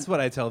what I learned. That's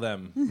what I tell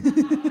them.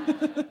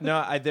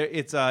 No,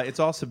 it's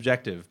all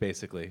subjective,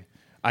 basically.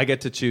 I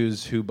get to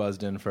choose who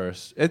buzzed in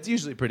first. It's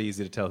usually pretty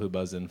easy to tell who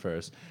buzzed in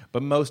first.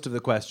 But most of the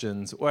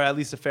questions, or at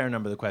least a fair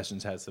number of the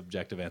questions, has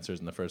subjective answers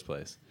in the first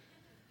place.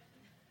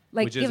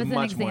 Which give is us an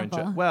much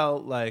example. more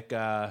like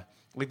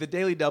the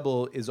Daily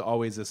Double is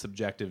always a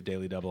subjective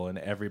Daily Double, and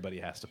everybody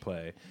has to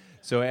play.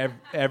 So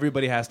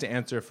everybody has to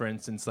answer, for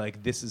instance,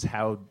 this is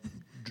how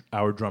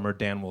our drummer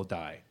Dan will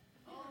die.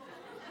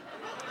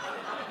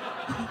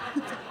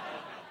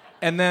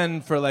 And then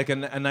for like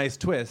a nice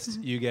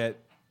twist, you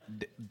get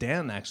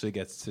Dan actually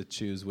gets to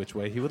choose which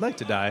way he would like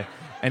to die,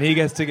 and he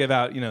gets to give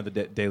out,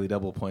 the daily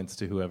double points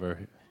to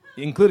whoever,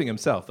 including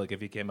himself. Like if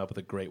he came up with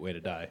a great way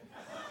to die.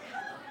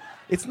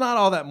 It's not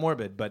all that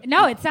morbid, but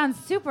No, it sounds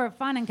super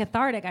fun and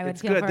cathartic. I would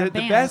it's feel good. for a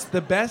band.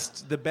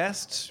 The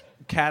best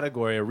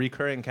category, a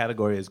recurring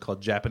category, is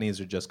called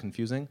Japanese are just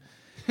confusing,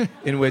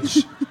 in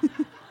which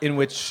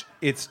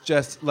it's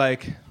just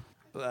like.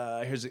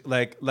 Here's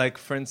like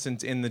for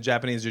instance, in the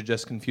Japanese You're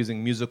Just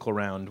Confusing musical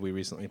round we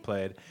recently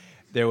played,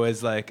 there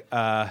was like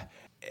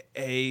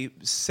a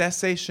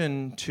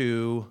cessation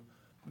to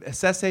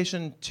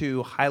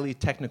highly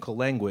technical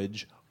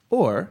language,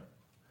 or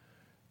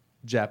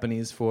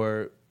Japanese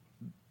for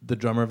the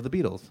drummer of the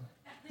Beatles.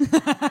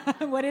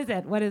 What is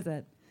it? What is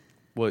it?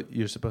 Well,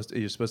 you're supposed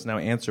to now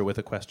answer with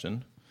a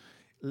question.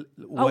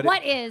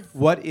 What is?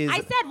 What is? I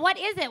said, what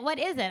is it? What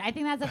is it? I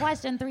think that's a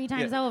question 3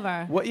 times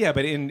over. But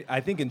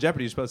I think in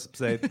Jeopardy you're supposed to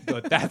say,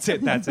 that's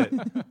it,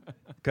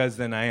 because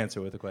then I answer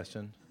with a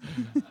question.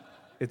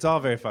 It's all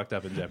very fucked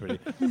up in Jeopardy.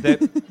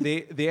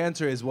 The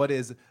answer is, what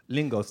is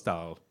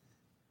Lingostal?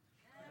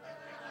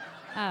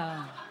 Oh.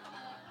 All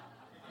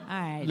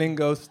right.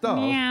 Lingostal.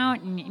 Meow,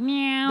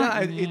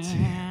 meow,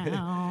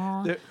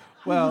 No,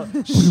 well,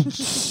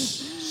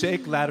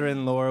 Shake, Ladder,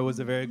 and Lore was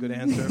a very good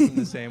answer from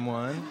the same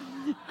one.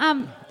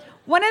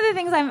 One of the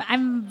things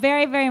I'm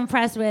very, very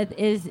impressed with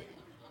is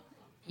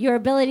your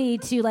ability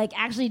to like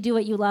actually do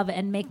what you love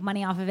and make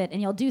money off of it.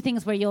 And you'll do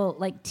things where you'll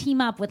like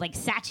team up with like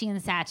Saatchi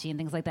and Saatchi and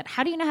things like that.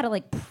 How do you know how to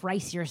like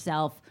price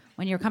yourself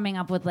when you're coming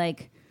up with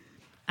like,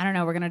 I don't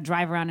know, we're going to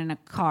drive around in a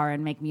car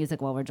and make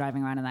music while we're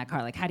driving around in that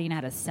car. Like, how do you know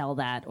how to sell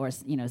that or,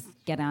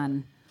 get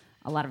on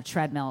a lot of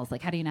treadmills?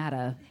 Like, how do you know how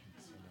to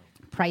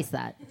price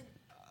that?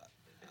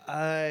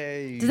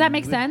 Does that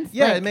make sense?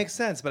 Yeah, it makes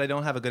sense, but I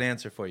don't have a good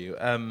answer for you.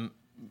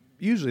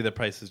 Usually the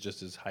price is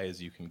just as high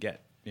as you can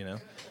get,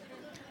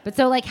 But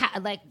so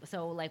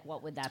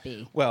what would that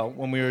be? Well,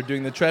 when we were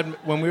doing the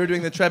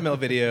treadmill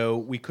video,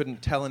 we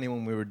couldn't tell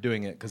anyone we were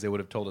doing it because they would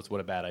have told us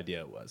what a bad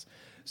idea it was.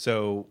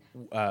 So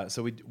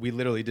we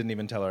literally didn't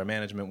even tell our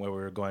management where we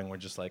were going. We're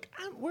just like,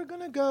 we're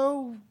gonna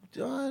go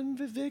on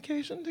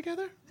vacation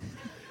together.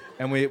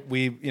 And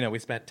we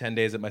spent 10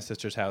 days at my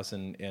sister's house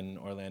in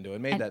Orlando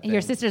and made that thing. Your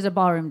sister's a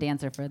ballroom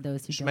dancer, for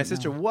those who don't know. My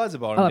sister was a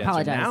ballroom dancer.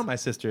 Apologize. Now my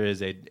sister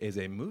is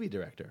a movie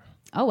director.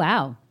 Oh,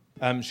 wow.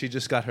 She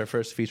just got her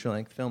first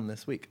feature-length film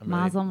this week. I'm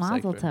Mazel, really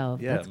mazel psyched for her.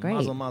 tov. Yeah, That's great.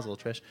 Mazel,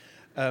 Trish.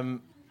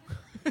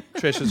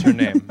 Trish is her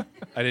name.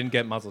 I didn't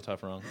get Mazel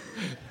Tov wrong.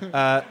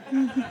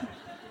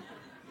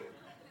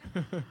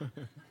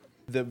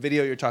 The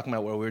video you're talking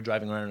about where we were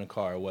driving around in a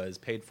car was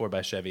paid for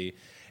by Chevy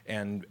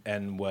and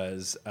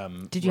was...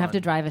 Did you have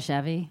to drive a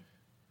Chevy?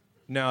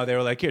 No, they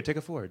were like, here, take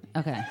a Ford.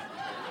 Okay.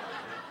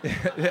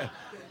 Yeah.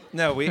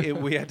 No, we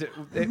had to...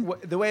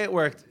 the way it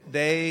worked,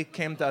 they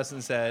came to us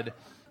and said,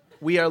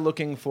 we are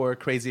looking for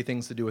crazy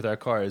things to do with our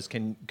cars.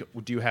 Do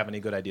you have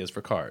any good ideas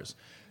for cars?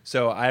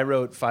 So I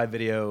wrote 5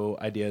 video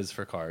ideas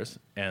for cars,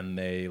 and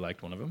they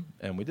liked one of them,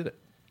 and we did it.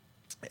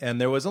 And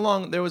there was a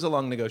long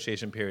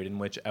negotiation period in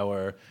which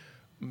our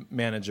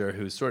manager,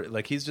 who's sort of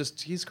like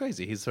he's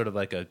crazy. He's sort of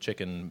like a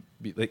chicken.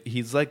 Like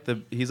he's like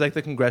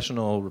the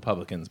congressional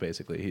Republicans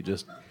basically. He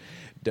just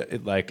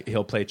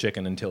he'll play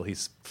chicken until he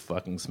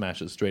fucking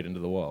smashes straight into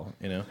the wall.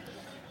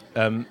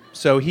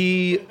 So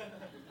he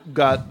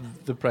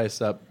got the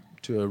price up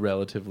to a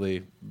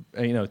relatively,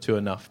 to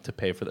enough to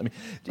pay for them. I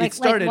mean, it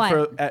started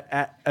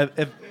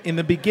in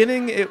the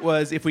beginning. It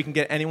was if we can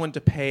get anyone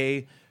to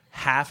pay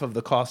half of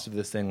the cost of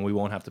this thing, we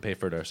won't have to pay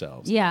for it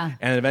ourselves. Yeah.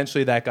 And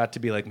eventually that got to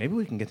be like, maybe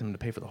we can get them to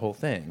pay for the whole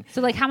thing. So,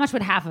 like, how much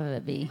would half of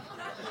it be?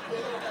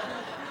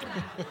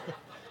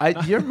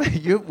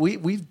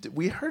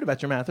 We heard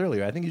about your math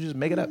earlier. I think you just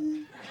make it up.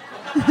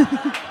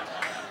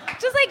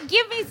 Just, like,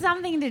 give me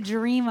something to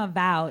dream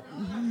about.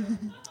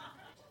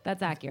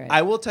 That's accurate.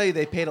 I will tell you,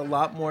 they paid a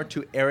lot more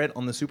to air it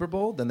on the Super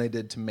Bowl than they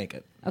did to make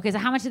it. Okay, so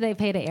how much did they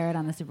pay to air it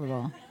on the Super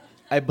Bowl?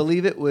 I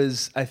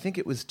think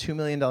it was $2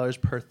 million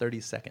per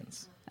 30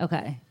 seconds.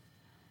 Okay.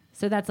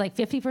 So that's like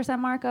 50%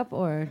 markup,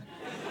 or?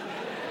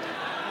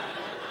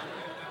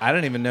 I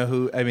don't even know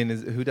who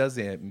does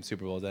the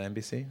Super Bowl? Is that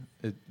NBC?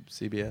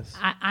 CBS?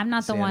 I'm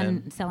not the CNN?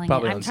 one selling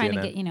Probably it. I'm on trying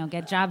CNN. to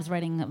get jobs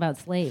writing about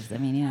slaves. I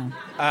mean,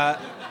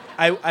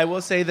 I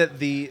will say that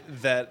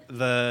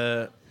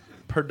the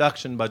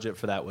production budget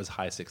for that was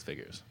high 6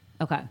 figures.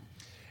 Okay.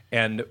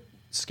 And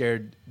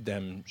scared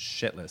them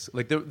shitless.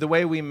 Like the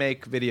way we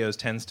make videos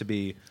tends to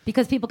be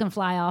because people can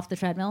fly off the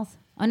treadmills.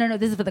 Oh no,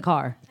 this is for the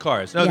car.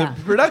 Cars. No, Yeah.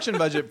 The production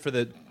budget for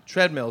the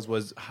treadmills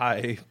was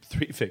high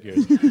 3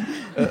 figures.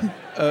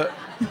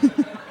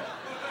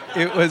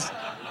 It was.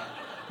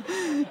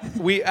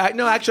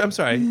 Actually, I'm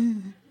sorry.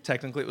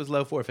 Technically, it was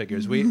low 4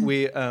 figures.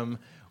 We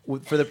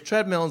for the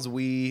treadmills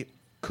we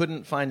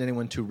couldn't find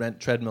anyone to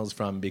rent treadmills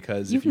from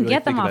because You if can you really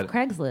get them think off about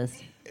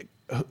Craigslist. it,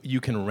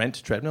 you can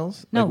rent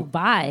treadmills. No, Like,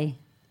 buy.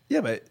 Yeah,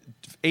 but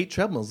 8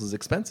 treadmills is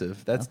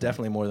expensive. That's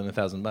definitely more than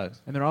 $1,000.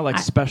 And they're all like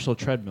special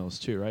treadmills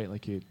too, right?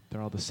 Like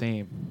they're all the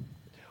same,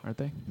 aren't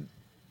they?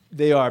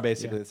 They are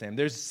basically the same.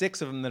 There's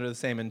 6 of them that are the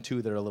same and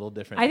 2 that are a little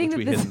different, which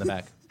we hid in the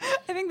back.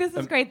 I think this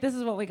is great. This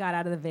is what we got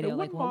out of the video.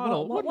 What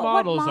What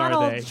models are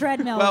model they?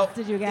 treadmills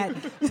did you get?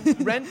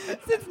 Rent.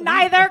 Since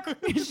neither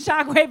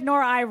Shockwave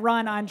nor I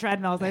run on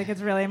treadmills, I think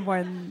it's really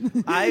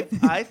important.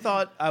 I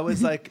thought I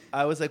was like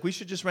we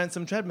should just rent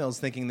some treadmills,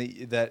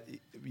 thinking that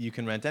you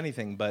can rent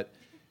anything, but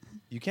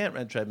you can't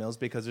rent treadmills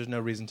because there's no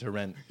reason to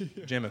rent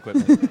gym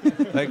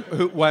equipment. Like,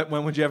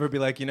 when would you ever be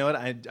like, you know what?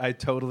 I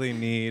totally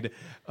need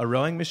a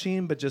rowing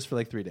machine, but just for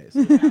like 3 days.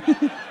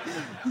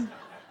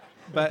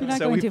 But You're not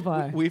so going too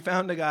far. we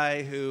found a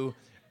guy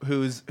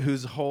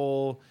whose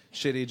whole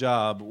shitty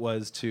job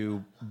was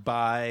to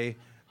buy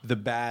the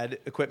bad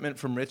equipment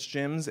from rich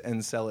gyms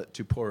and sell it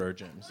to poorer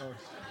gyms.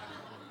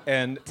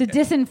 And To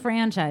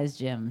disenfranchise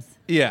gyms.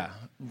 yeah,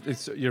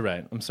 you're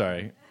right. I'm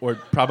sorry, or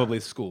probably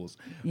schools.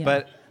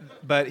 Yeah.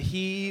 But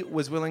he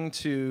was willing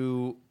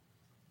to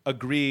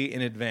agree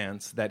in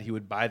advance that he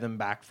would buy them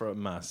back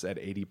from us at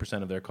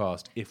 80% of their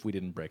cost if we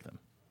didn't break them.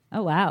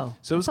 Oh, wow.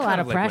 So it was That's a kind lot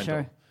of of like pressure.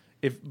 rental.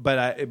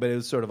 But it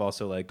was sort of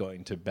also like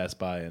going to Best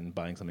Buy and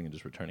buying something and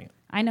just returning it.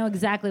 I know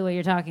exactly what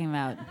you're talking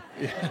about.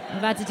 I'm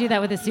about to do that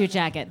with a suit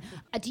jacket.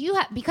 Do you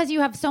because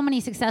you have so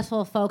many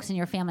successful folks in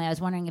your family, I was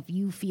wondering if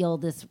you feel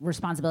this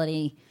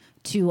responsibility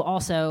to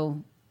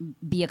also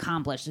be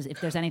accomplished,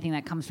 if there's anything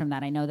that comes from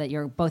that. I know that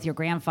both your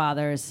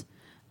grandfathers,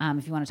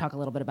 if you want to talk a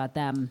little bit about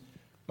them.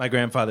 My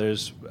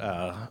grandfathers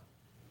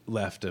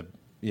left a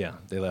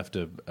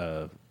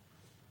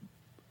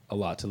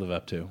lot to live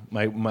up to.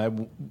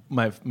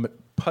 My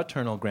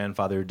paternal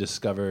grandfather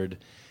discovered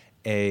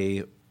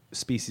a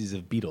species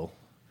of beetle,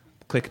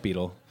 click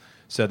beetle.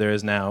 So there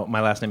is now,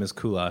 my last name is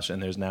Kulash,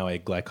 and there's now a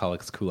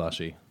Glycolix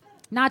kulashi.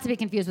 Not to be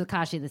confused with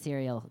Kashi the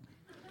cereal.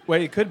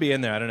 Well, it could be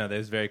in there. I don't know.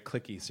 There's very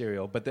clicky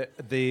cereal, but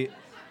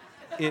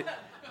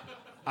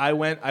I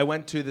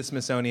went to the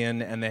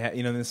Smithsonian, and they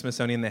in the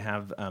Smithsonian they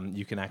have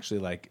you can actually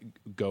like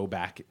go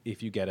back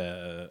if you get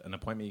an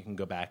appointment. You can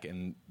go back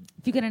and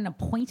If you get an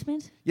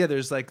appointment? yeah,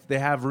 there's like they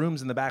have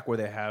rooms in the back where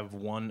they have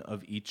one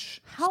of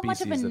each. How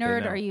much of a species that they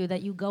nerd know. are you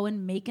that you go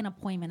and make an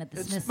appointment at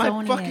the It's my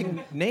Smithsonian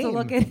fucking name. to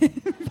look at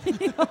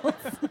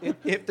videos?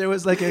 If there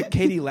was like a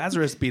Katie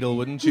Lazarus beetle,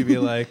 wouldn't you be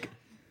like,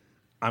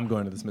 I'm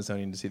going to the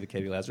Smithsonian to see the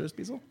Katie Lazarus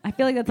beetle? I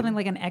feel like that's something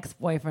like an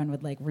ex-boyfriend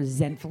would like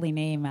resentfully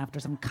name after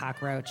some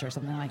cockroach or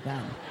something like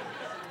that.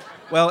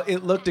 Well,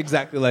 it looked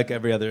exactly like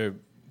every other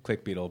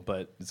click beetle,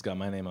 but it's got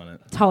my name on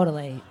it.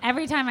 Totally.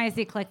 Every time I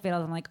see click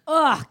beetles, I'm like,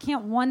 ugh,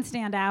 can't one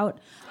stand out?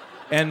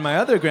 And my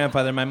other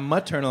grandfather, my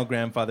maternal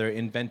grandfather,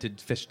 invented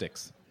fish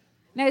sticks.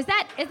 Now, is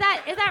that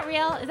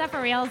real? Is that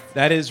for reals?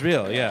 That is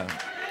real, yeah.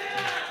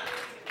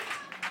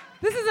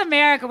 This is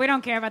America. We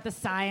don't care about the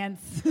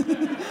science,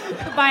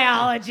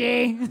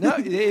 biology, No,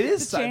 it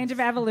is the change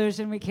of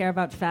evolution. We care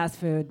about fast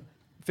food.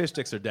 Fish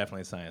sticks are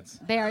definitely science.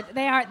 They are.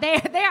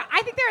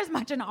 I think they're as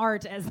much an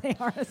art as they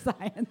are a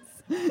science.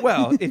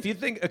 Well, if you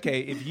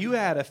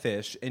had a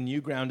fish and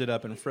you ground it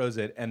up and froze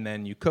it and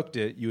then you cooked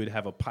it, you would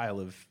have a pile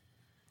of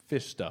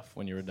fish stuff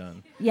when you were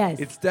done.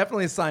 Yes. It's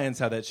definitely science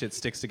how that shit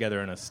sticks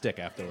together in a stick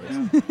afterwards.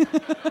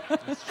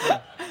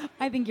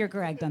 I think you're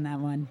correct on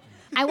that one.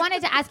 I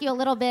wanted to ask you a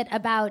little bit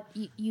about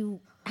you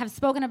have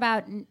spoken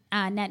about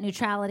net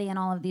neutrality and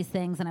all of these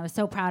things, and I was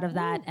so proud of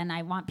that, and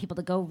I want people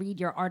to go read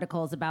your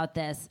articles about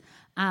this.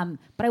 But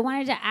I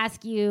wanted to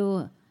ask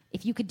you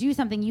if you could do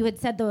something. You had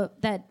said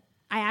that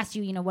I asked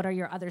you, what are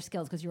your other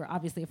skills, because you're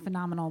obviously a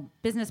phenomenal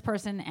business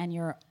person and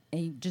you're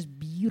a just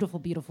beautiful,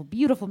 beautiful,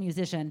 beautiful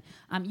musician.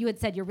 You had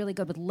said you're really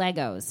good with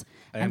Legos.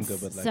 I am good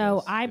with Legos.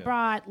 So I yeah.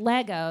 brought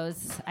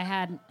Legos. I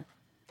had...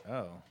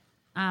 Oh.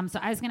 So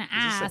I was going to Is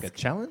ask... this like a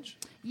challenge?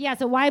 Yeah,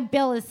 so while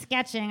Bill is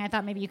sketching, I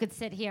thought maybe you could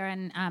sit here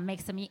and make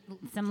some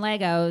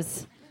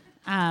Legos,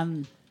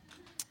 and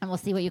we'll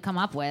see what you come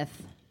up with.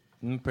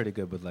 I'm pretty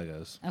good with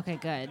Legos. Okay,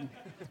 good.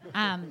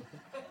 I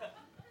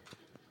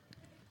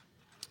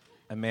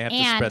may have to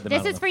And spread them out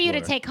this on is the for you to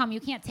floor. take home.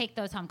 You can't take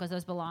those home because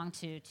those belong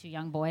to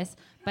young boys.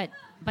 But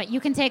you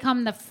can take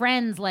home the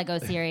Friends Lego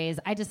series.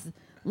 I just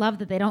love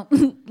that they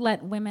don't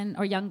let women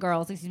or young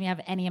girls,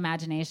 have any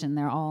imagination.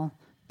 They're all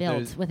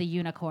built with a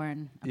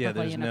unicorn, a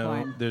purple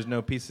unicorn. there's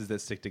no pieces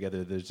that stick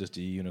together. There's just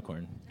a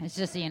unicorn. It's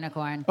just a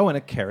unicorn. Oh, and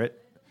a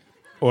carrot,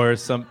 or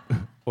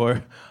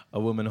a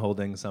woman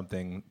holding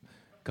something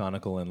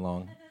conical and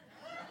long.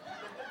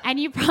 And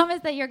you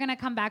promised that you're going to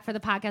come back for the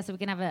podcast so we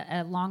can have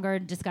a longer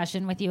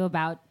discussion with you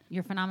about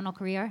your phenomenal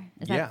career.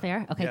 Is Yeah. that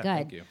fair? Okay, Yeah, good.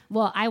 thank you.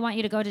 Well, I want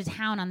you to go to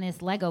town on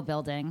this Lego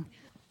building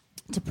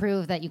to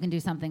prove that you can do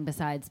something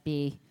besides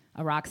be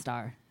a rock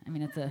star. I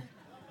mean, it's a...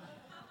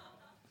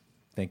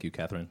 Thank you,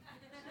 Catherine.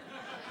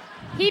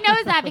 He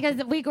knows that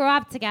because we grew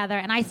up together,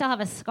 and I still have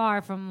a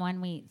scar from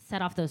when we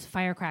set off those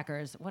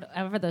firecrackers,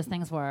 whatever those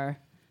things were,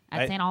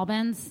 at St.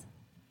 Albans.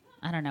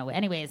 I don't know.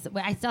 Anyways,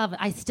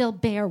 I still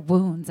bear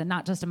wounds, and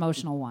not just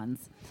emotional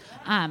ones,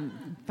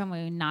 from when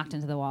we knocked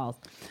into the walls.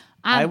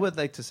 I would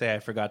like to say I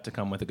forgot to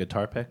come with a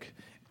guitar pick,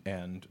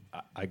 and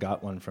I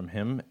got one from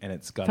him, and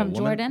it's got From a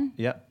woman. Jordan?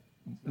 Yep.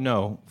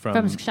 No, from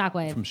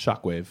Shockwave. From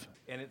Shockwave,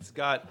 and it's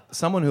got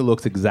someone who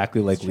looks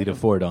exactly like Lita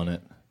Ford on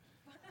it.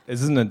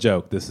 This isn't a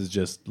joke. This is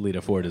just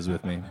Lita Ford is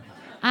with me.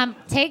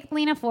 Take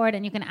Lena Ford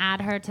and you can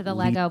add her to the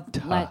Lego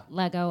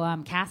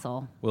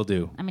castle. Will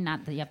do. I mean,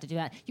 not that you have to do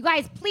that. You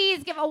guys,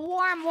 please give a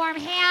warm, warm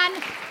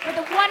hand for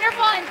the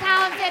wonderful and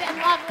talented and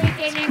lovely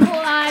Damien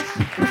Coolidge.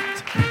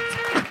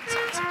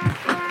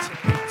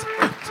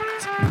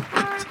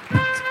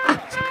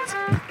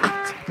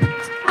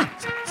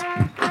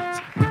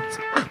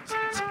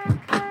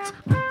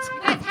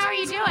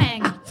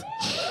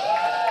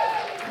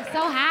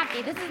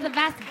 This is the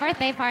best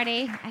birthday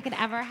party I could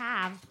ever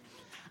have.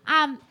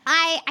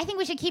 I think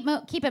we should keep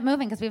it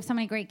moving because we have so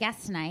many great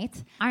guests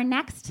tonight. Our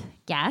next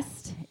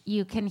guest,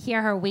 you can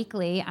hear her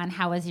weekly on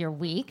How Was Your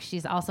Week.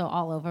 She's also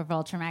all over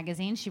Vulture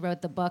magazine. She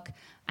wrote the book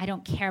I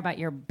Don't Care About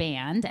Your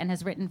Band and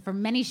has written for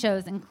many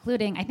shows,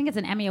 including, I think it's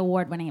an Emmy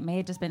Award winning, it may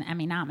have just been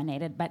Emmy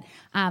nominated, but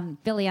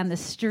Billy on the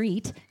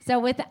Street. So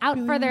without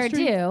further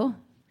ado,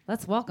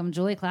 let's welcome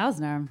Julie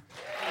Klausner.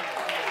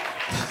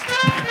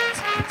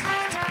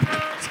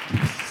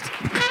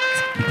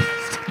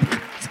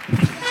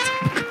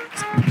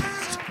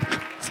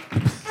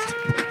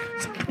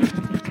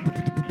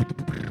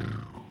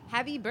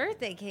 Happy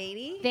birthday,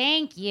 Katie.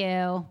 Thank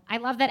you. I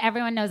love that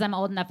everyone knows I'm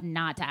old enough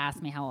not to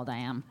ask me how old I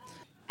am.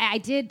 I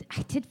did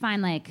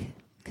find, like,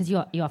 because you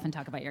often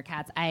talk about your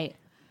cats. I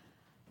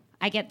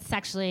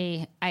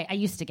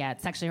used to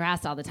get sexually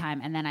harassed all the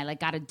time, and then I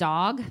got a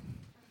dog,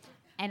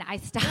 and I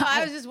stopped. No,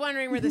 I was just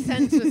wondering where the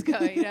sentence was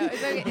going.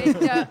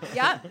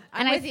 Yep,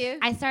 I'm with you.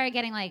 I started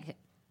getting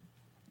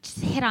just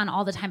hit on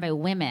all the time by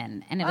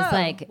women, and it was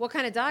what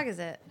kind of dog is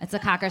it? It's a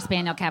Cocker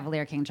Spaniel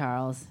Cavalier King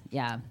Charles.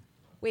 Yeah.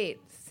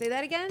 Wait, say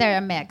that again? They're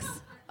a mix.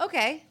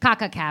 Okay.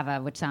 Caca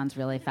Cava, which sounds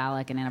really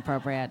phallic and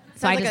inappropriate.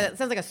 Sounds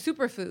like a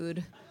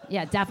superfood.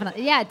 Yeah,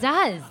 definitely. Yeah, it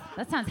does.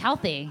 That sounds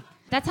healthy.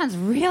 That sounds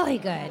really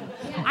good.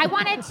 I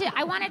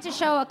wanted to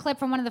show a clip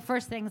from one of the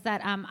first things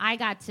that I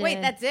got to.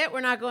 Wait, that's it?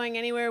 We're not going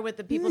anywhere with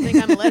the people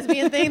think I'm a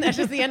lesbian thing? That's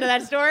just the end of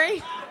that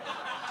story?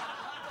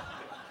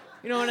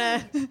 You don't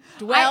want to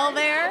dwell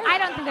there? I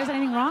don't think there's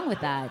anything wrong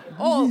with that.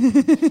 Oh,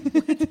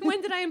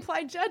 when did I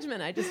imply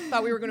judgment? I just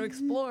thought we were going to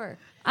explore.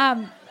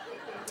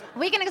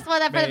 We can explore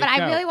that further, but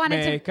I really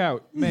wanted to make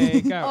out.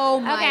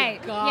 Oh my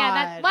God.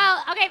 Yeah.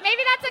 Okay.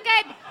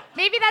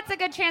 Maybe that's a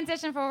good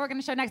transition for what we're going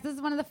to show next. This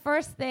is one of the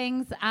first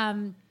things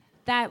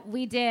that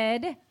we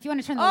did. If you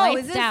want to turn the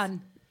lights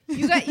down.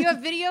 You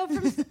have video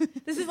from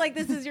this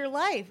is your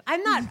life.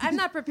 I'm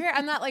not prepared.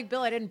 I'm not like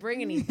Bill. I didn't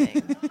bring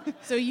anything.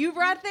 So you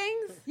brought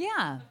things?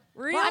 Yeah.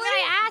 Really? Well, I mean,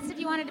 I asked if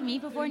you wanted to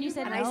meet before, and you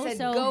said and no. I said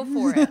so go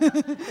for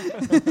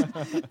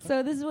it.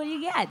 So this is what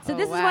you get. So Oh,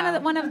 this wow.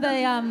 is one of the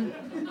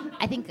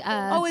I think.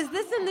 Is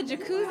this in the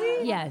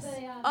jacuzzi? Yes.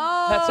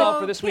 Oh, That's all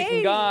for This Week in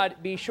Katie. God.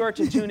 Be sure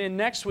to tune in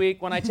next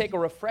week when I take a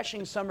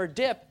refreshing summer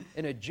dip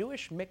in a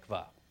Jewish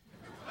mikvah.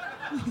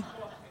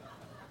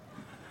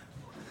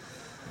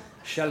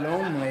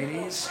 Shalom,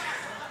 ladies.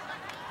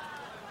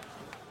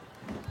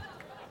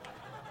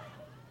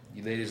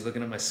 You ladies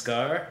looking at my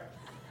scar?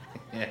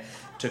 Yeah,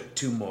 took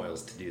 2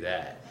 moils to do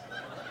that.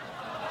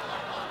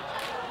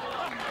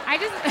 I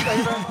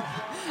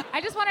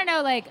just want to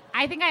know,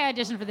 I think I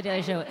auditioned for The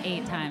Daily Show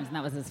 8 times, and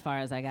that was as far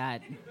as I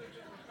got.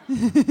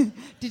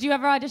 Did you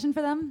ever audition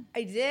for them?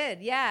 I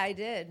did. Yeah, I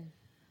did.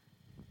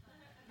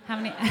 How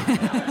many?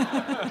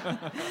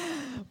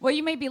 Well,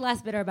 you may be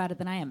less bitter about it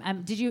than I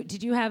am. Did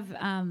you have?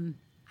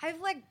 I've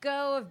let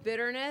go of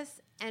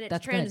bitterness, and it's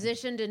That's good.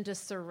 transitioned into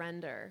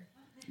surrender.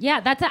 Yeah,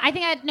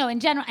 in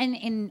general,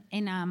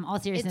 in all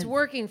seriousness, It's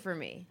working for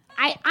me.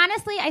 I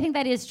think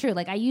that is true.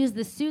 I use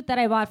the suit that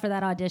I bought for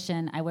that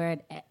audition. I wear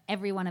it at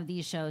every one of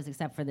these shows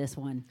except for this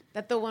one.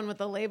 That the one with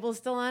the label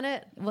still on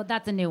it? Well,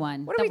 that's a new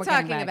one. What are that we we're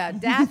getting talking back.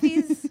 about?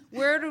 Daffy's?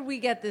 Where did we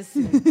get this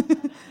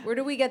suit? Where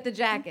do we get the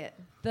jacket?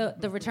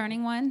 The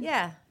returning one?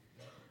 Yeah.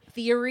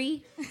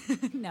 Theory?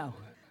 No.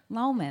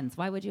 Lomans.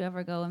 Why would you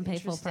ever go and pay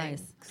full Interesting.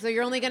 price? So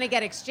you're only going to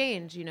get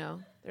exchange, They're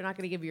not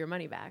going to give you your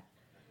money back.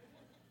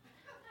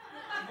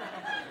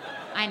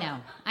 I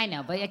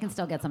know, but I can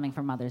still get something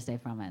for Mother's Day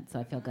from it, so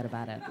I feel good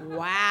about it.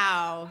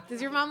 Wow.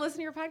 Does your mom listen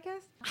to your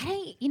podcast?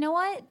 You know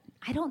what?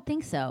 I don't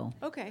think so.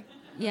 Okay.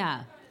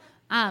 Yeah.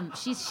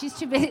 She's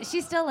too big.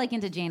 She's still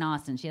into Jane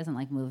Austen. She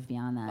hasn't moved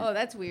beyond that. Oh,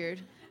 that's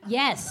weird.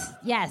 Yes,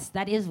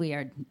 that is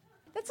weird.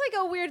 That's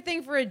a weird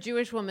thing for a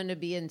Jewish woman to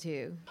be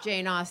into,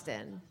 Jane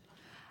Austen.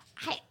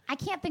 I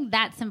can't think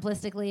that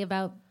simplistically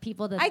about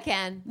people that... I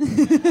can.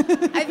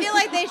 I feel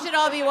like they should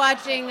all be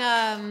watching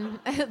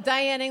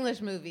Diane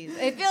English movies.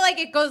 I feel like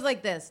it goes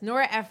like this.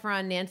 Nora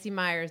Ephron, Nancy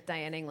Myers,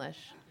 Diane English.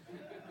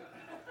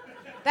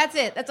 That's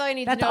it. That's all I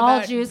need to know That's all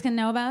about Jews can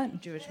know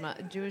about?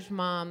 Jewish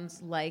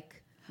moms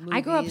like movies.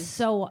 I grew up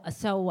so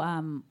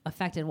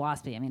affected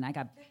waspy. I mean, I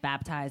got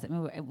baptized,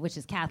 which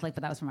is Catholic,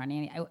 but that was from our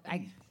nanny.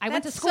 I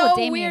went to school with That's so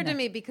Damien. weird to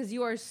me because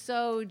you are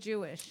so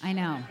Jewish. I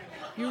know.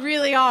 You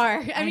really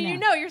are. I mean, know. you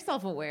know, you're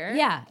self-aware.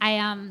 Yeah,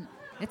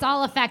 It's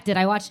all affected.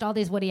 I watched all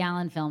these Woody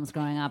Allen films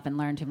growing up and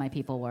learned who my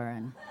people were,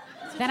 and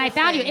then I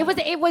found you.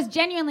 It was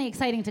genuinely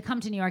exciting to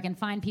come to New York and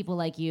find people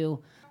like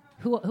you,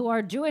 who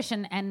are Jewish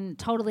and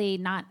totally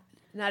not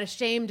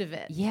ashamed of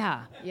it.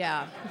 Yeah.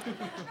 Yeah.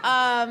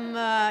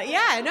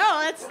 Yeah.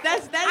 No, that's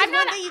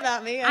one thing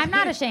about me. I'm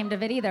not ashamed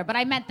of it either, but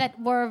I meant that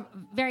we're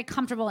very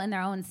comfortable in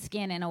their own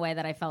skin in a way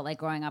that I felt like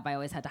growing up I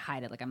always had to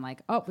hide it. Like I'm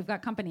like, oh, we've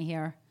got company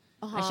here.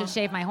 I should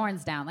shave my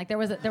horns down. Like there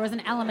was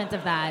an element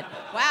of that.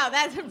 Wow,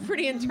 that's a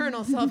pretty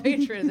internal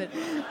self-hatred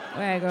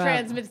that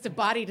transmits to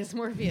body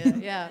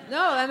dysmorphia. Yeah.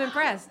 No, I'm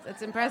impressed.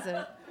 That's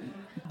impressive.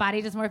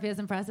 Body dysmorphia is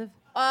impressive?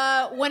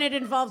 When it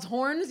involves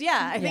horns,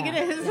 yeah, I think it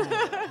is.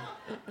 Yeah.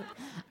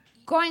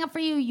 Growing up for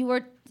you,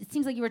 it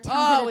seems like you were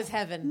talented. Oh, it was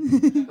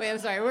heaven. Wait, I'm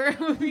sorry. Where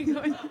are we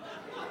going?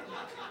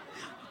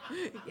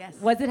 Yes.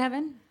 Was it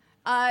heaven?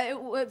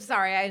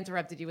 Sorry, I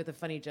interrupted you with a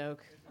funny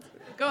joke.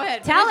 Go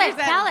ahead. Tell it.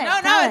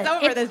 No, it's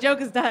over. This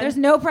joke is done. There's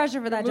no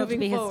pressure for that joke to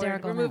be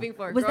hysterical. We're moving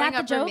forward. Was Growing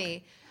that the up joke? For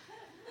me.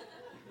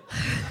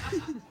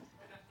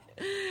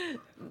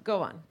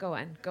 Go on.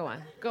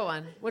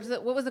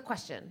 What was the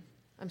question?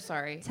 I'm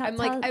sorry. I'm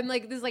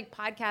like this like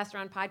podcaster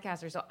on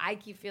podcaster, so I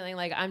keep feeling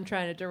like I'm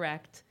trying to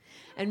direct.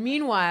 And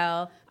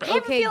meanwhile, I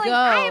have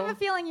a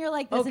feeling you're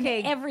like this in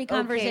every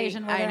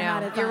conversation. I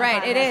know. You're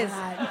right. It is.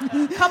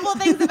 Couple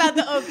things about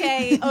the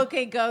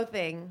okay go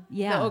thing.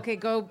 Yeah. The okay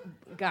go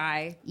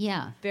guy.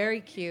 Yeah. Very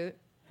cute.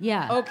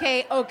 Yeah.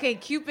 Okay,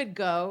 Cupid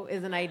go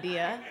is an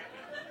idea,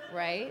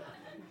 right?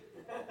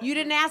 You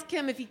didn't ask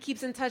him if he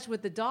keeps in touch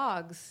with the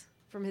dogs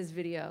from his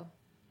video.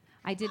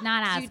 I did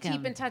not ask him. Do you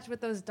keep in touch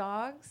with those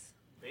dogs?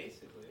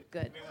 Basically.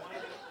 Good.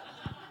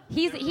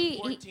 He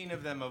 14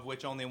 of them, of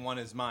which only one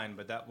is mine,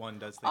 but that one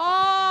does think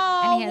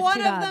of me. And One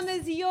of them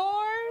is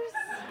yours?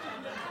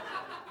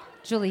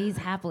 Julie, he's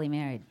happily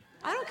married.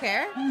 I don't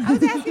care. I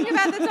was asking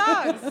about the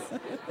dogs.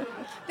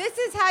 This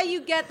is how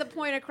you get the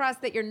point across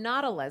that you're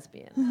not a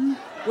lesbian.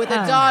 With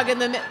a dog in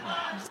the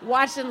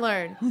watch and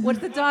learn. What's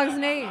the dog's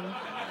name?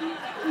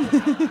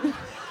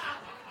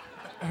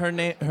 Her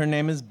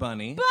name is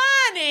Bunny.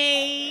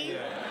 Bunny!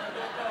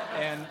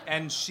 Yeah.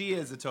 And she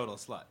is a total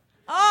slut.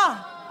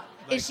 Oh!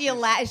 Like is she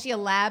a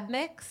lab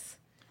mix?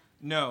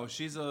 No,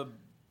 she's a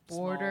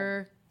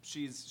border.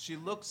 She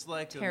looks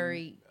like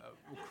Terry.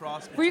 A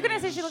cross. Were you gonna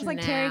say she looks like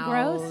Terry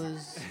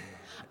Gross?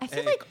 I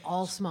feel like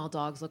all small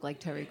dogs look like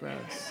Terry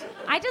Gross.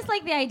 I just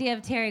like the idea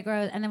of Terry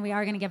Gross, and then we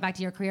are going to get back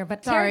to your career.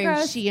 But sorry, Terry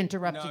Gross, she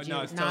interrupted you.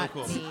 No, it's not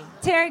totally cool. me.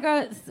 Terry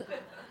Gross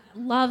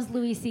loves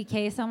Louis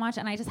C.K. so much,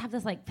 and I just have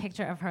this like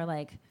picture of her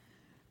like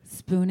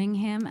spooning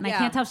him, and I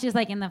can't tell if she's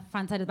like in the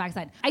front side or the back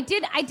side. I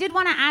did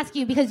want to ask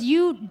you, because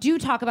you do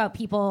talk about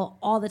people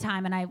all the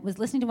time, and I was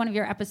listening to one of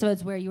your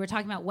episodes where you were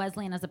talking about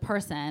Wesleyan as a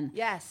person.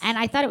 Yes. And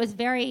I thought it was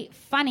very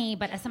funny,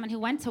 but as someone who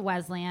went to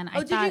Wesleyan, I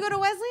thought... did you go to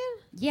Wesleyan?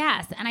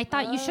 Yes, and I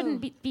thought you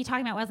shouldn't be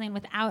talking about Wesleyan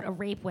without a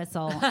rape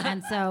whistle,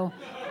 and so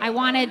I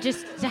wanted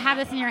just to have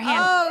this in your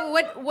hand. Oh,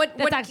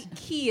 what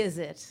key is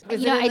it?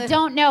 I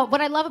don't know.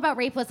 What I love about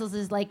rape whistles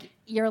is like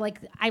you're like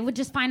I would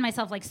just find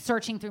myself like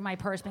searching through my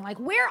purse, being like,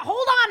 "Where?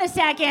 Hold on a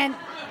second.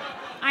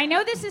 I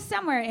know this is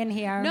somewhere in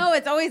here." No,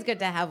 it's always good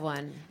to have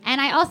one.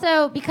 And I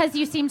also, because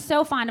you seem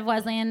so fond of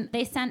Wesleyan,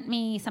 they sent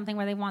me something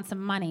where they want some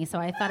money, so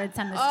I thought I'd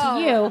send this to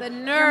you. The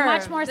nerve! You're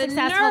much more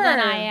successful than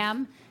I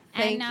am.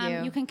 Thank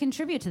and you can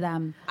contribute to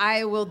them.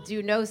 I will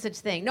do no such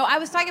thing. No, I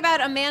was talking about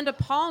Amanda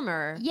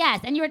Palmer. Yes,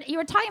 and you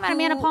were talking about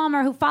Amanda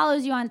Palmer, who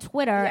follows you on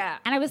Twitter. Yeah.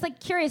 And I was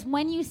like curious,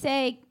 when you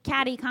say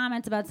catty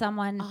comments about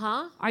someone,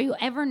 are you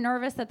ever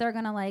nervous that they're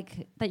gonna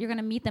that you're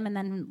gonna meet them and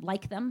then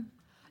like them?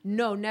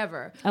 No,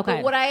 never. Okay.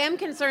 But what I am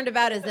concerned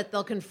about is that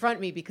they'll confront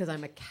me because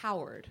I'm a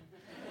coward.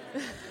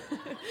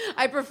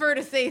 I prefer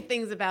to say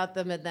things about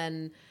them and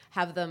then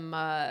have them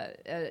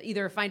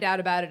either find out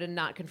about it and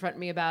not confront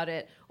me about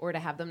it, or to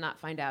have them not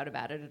find out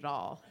about it at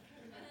all.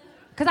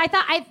 Because I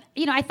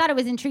thought it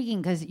was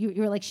intriguing because you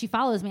were like, she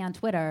follows me on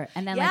Twitter,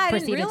 and then I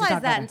proceeded didn't to talk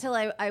realize that about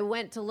until I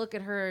went to look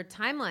at her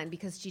timeline,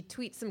 because she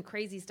tweets some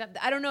crazy stuff.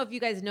 I don't know if you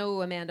guys know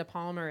who Amanda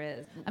Palmer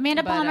is.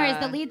 Amanda Palmer is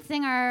the lead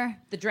singer,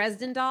 the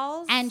Dresden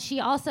Dolls, and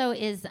she also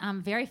is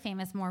very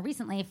famous more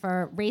recently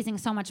for raising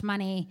so much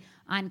money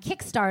on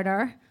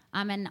Kickstarter.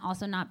 And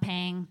also not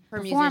paying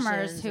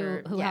performers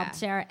who helped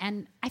share.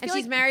 And I feel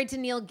she's married to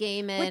Neil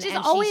Gaiman, which is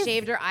and always, she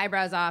shaved her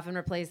eyebrows off and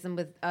replaced them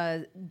with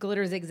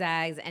glitter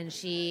zigzags. And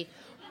she,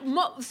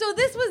 so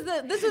this was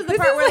the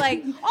part where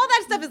like all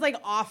that stuff is like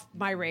off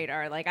my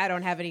radar. Like I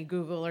don't have any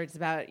Google alerts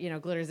about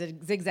glitter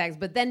zigzags.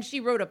 But then she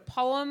wrote a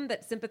poem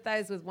that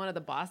sympathized with one of the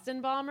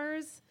Boston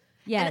bombers.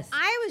 Yes,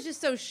 and I was just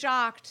so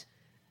shocked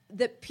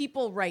that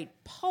people write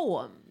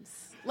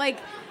poems. Like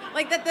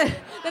that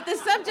the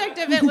subject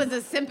of it was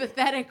a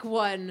sympathetic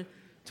one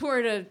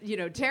toward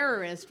a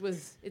terrorist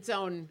was its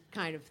own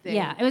kind of thing.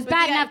 Yeah, it was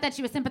bad enough that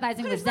she was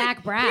sympathizing with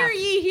Zach Braff.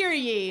 Hear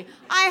ye!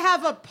 I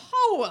have a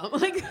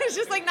poem. Like it's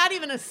just like not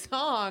even a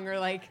song, or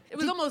like it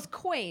was almost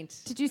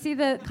quaint. Did you see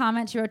the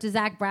comment she wrote to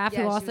Zach Braff,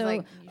 who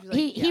also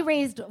he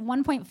raised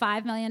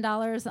 $1.5 million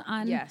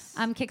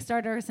on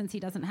Kickstarter since he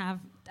doesn't have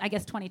I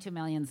guess 22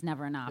 million's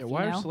never enough. Yeah,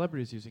 why you are know?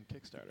 celebrities using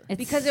Kickstarter? It's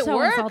Because so it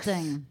works.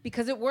 insulting.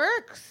 Because it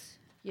works.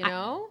 You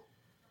know?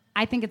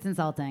 I think it's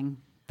insulting,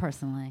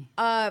 personally.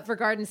 For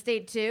Garden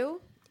State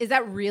 2? Is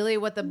that really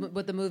what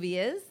the movie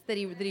is that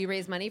he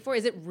raised money for?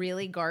 Is it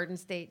really Garden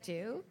State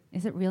 2?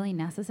 Is it really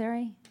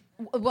necessary?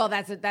 Well,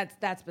 that's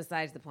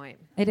besides the point.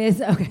 It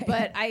is okay.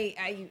 But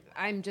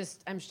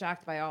I'm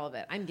shocked by all of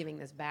it. I'm giving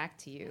this back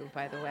to you,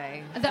 by the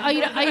way.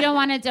 You don't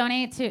want to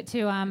donate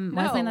to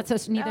Wesleyan?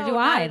 That's so, neither do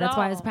not I. at That's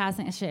why I was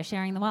all.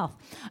 sharing the wealth.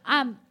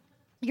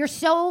 You're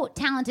so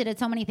talented at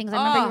so many things.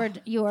 I remember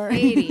you were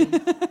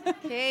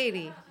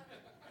Katie,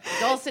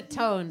 dulcet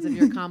tones of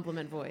your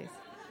compliment voice.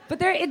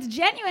 But it's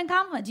genuine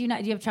compliments. Do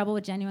you have trouble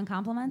with genuine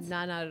compliments?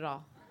 Not at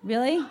all.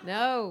 Really?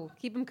 No,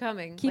 keep them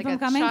coming. Keep like them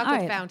coming? Chocolate All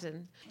right.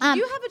 fountain. Did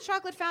you have a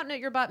chocolate fountain at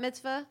your bat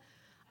mitzvah?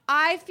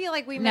 I feel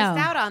like we missed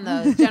No. out on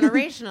those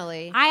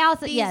generationally. I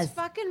also These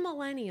fucking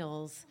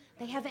millennials,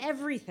 they have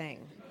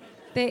everything.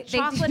 They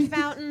Chocolate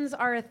fountains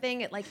are a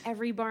thing at like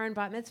every bar and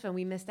bat mitzvah, and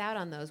we missed out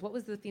on those. What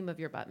was the theme of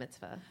your bat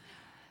mitzvah?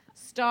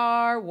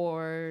 Star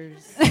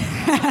Wars.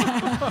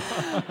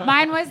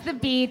 Mine was the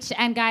beach,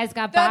 and guys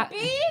got The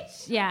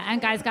beach? Yeah, and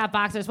guys got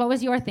boxers. What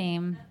was your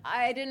theme?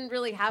 I didn't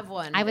really have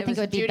one. I would think was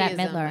it would be Bette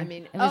Judaism. Midler. I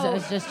mean, it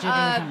was just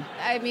Judaism.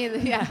 I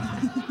mean, yeah.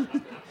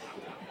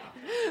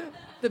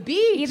 The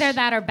beach. Either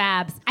that or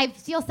Babs. I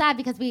feel sad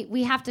because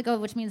we have to go,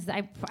 which means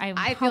I'm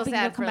I feel hoping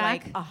you'll sad come for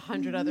back. like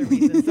 100 other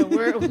reasons. So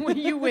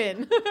you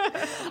win.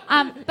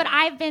 But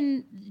I've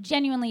been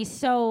genuinely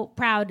so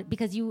proud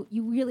because you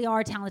really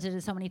are talented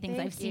at so many things.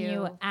 Thank I've seen you.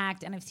 you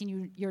act, and I've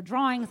seen your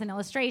drawings and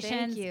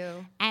illustrations. Thank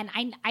you. And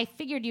I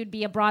figured you'd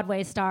be a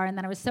Broadway star, and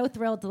then I was so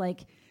thrilled to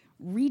like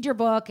read your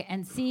book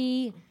and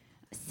see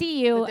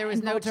you. But there was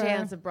in no Boulder.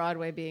 chance of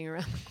Broadway being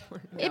around the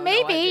corner. It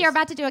may be. You're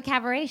about to do a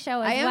cabaret show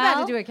as I am well.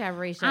 about to do a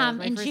cabaret show. It's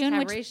my in first June,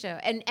 cabaret show.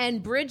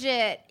 And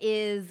Bridget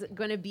is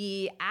going to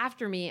be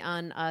after me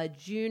on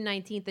June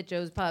 19th at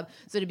Joe's Pub.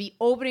 So to be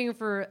opening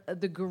for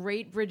the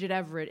great Bridget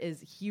Everett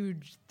is a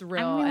huge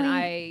thrill.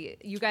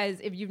 You guys,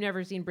 if you've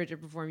never seen Bridget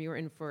perform, you are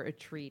in for a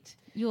treat.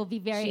 You will be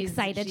very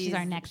excited. She's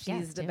our next guest.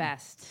 She's the too.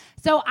 best.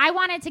 So I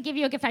wanted to give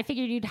you a gift. I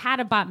figured you'd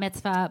had a bat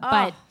mitzvah,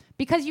 but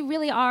because you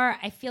really are,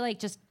 I feel like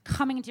just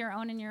coming to your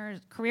own in your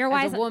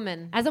career-wise. As a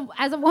woman. As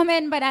a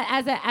woman, but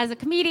as a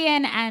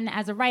comedian and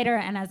as a writer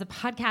and as a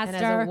podcaster. And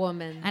as a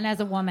woman. And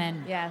as a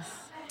woman. Yes.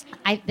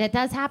 That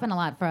does happen a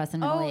lot for us in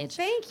middle age.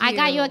 Thank you. I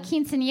got you a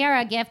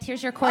quinceañera gift.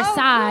 Here's your corsage.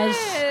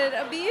 Oh,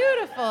 good.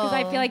 Beautiful. Because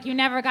I feel like you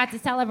never got to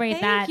celebrate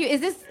that.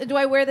 Thank you. Do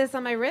I wear this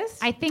on my wrist?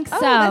 I think so.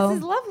 Oh, this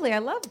is lovely. I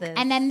love this.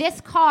 And then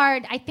this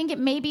card, I think it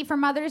may be for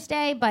Mother's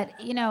Day, but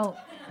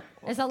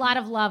there's a lot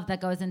of love that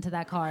goes into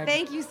that card.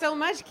 Thank you so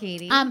much,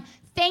 Katie.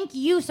 Thank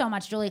you so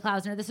much, Julie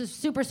Klausner. This was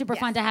super, super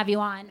fun to have you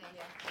on.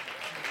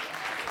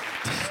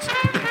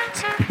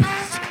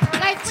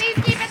 Guys, please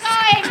keep it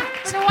going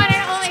for the one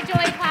and only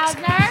Julie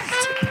Klausner.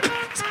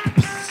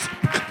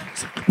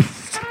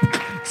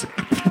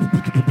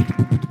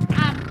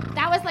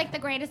 That was like the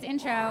greatest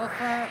intro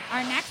for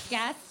our next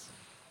guest.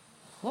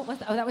 What was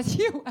that? Oh, that was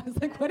you. I was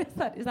like, what is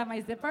that? Is that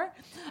my zipper?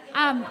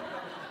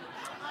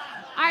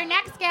 Our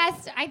next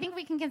guest, I think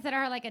we can consider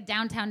her like a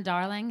downtown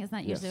darling. Isn't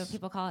that usually what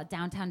people call it?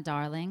 Downtown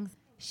darlings.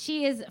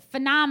 She is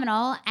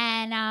phenomenal,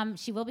 and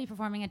she will be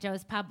performing at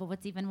Joe's Pub, but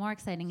what's even more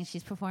exciting is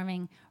she's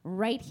performing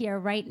right here,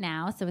 right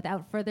now. So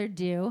without further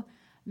ado,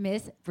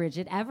 Miss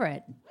Bridget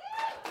Everett.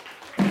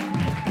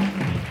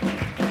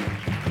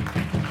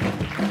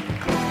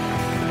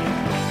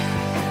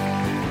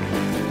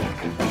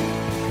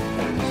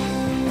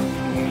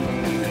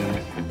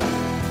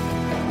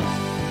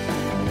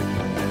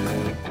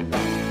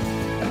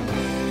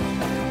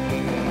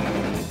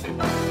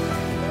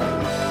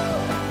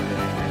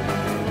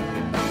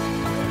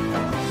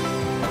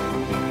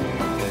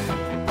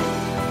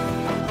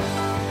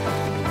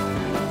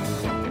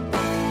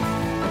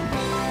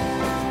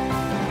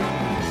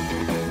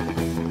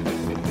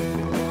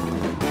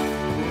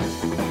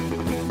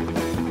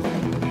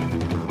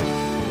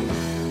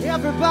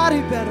 Everybody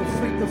better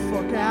freak the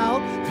fuck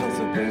out, cause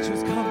the bitch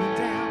is coming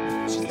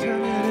down, she's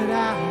turning it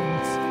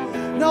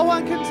out. No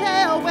one can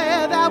tell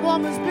where that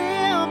woman's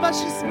been, but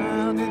she's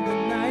smiling in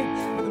the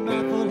night with a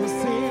mouth full of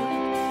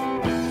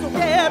sin. So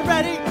get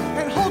ready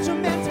and hold your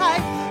man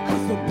tight,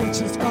 cause the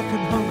bitch is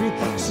fucking hungry,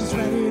 she's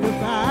ready to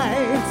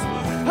bite.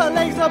 Her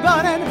legs are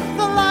burning,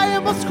 the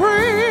lion will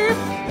scream,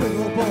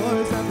 little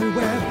boys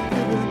everywhere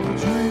living the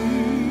dream.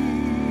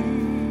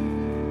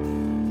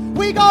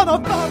 We gonna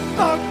fuck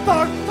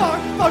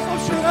some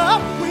shit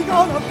up. We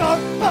gonna fuck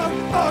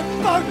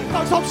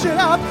some shit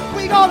up.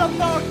 We gonna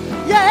fuck,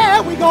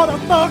 yeah, we gonna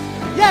fuck,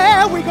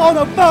 yeah, we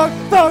gonna fuck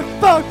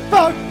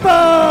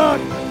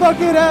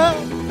it up.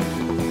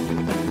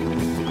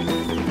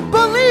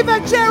 Believe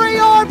it, Jerry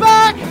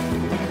Orbach.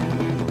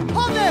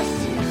 Hold this.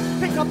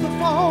 Pick up the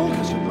phone,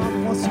 cause your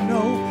mom wants to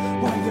know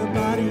why your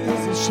body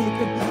isn't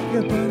shaking,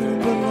 you're burning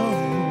below.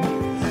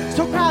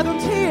 So cry them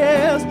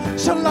tears,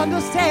 she'll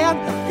understand.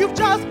 You've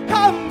just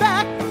come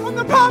back from the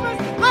the promise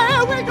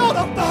land. We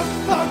gonna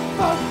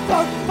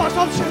fuck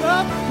some shit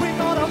up. We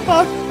gonna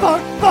fuck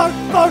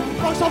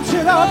some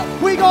shit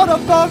up. We gonna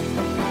fuck,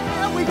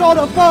 yeah, we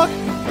gonna fuck. We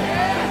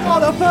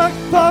gonna fuck.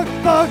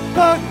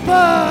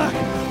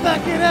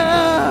 Back it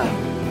up.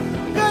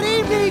 Good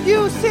evening,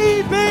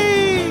 UCB.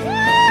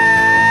 Woo!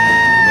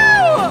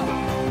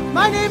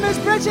 My name is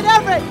Bridget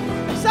Everett.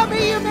 Some of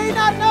you may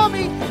not know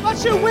me,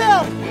 but you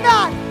will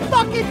not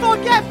fucking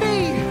forget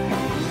me.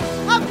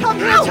 I've come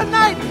here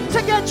tonight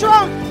to get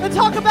drunk and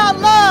talk about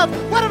love,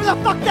 whatever the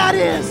fuck that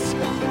is.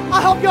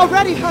 I hope you're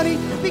ready, honey,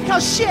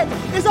 because shit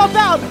is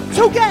about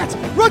to get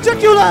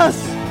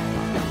ridiculous.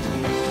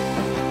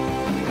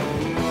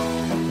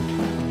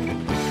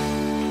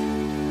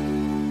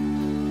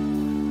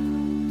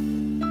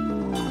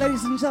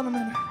 Ladies and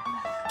gentlemen,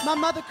 my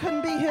mother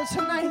couldn't be here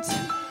tonight.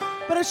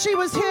 But if she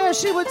was here,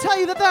 she would tell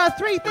you that there are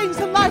 3 things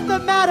in life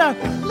that matter.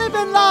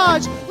 Living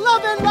large,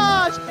 loving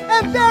large,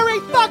 and very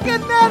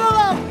fucking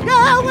metal.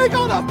 Yeah, we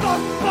gonna fuck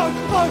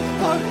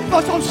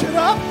some shit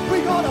up.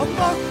 We gonna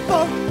fuck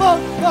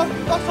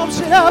some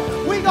shit up.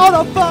 We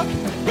gonna fuck,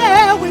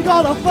 yeah, we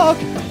gonna fuck,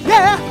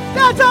 yeah.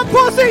 That's a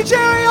pussy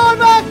cherry on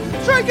my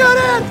drink it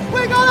in.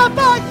 We gonna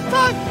fuck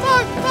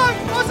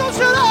some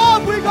shit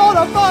up. We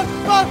gonna fuck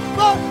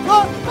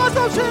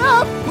some shit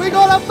up. We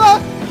gonna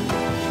fuck.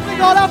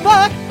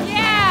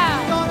 Yeah.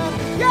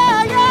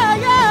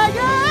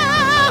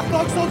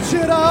 Fuck some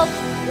shit up.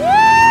 Woo!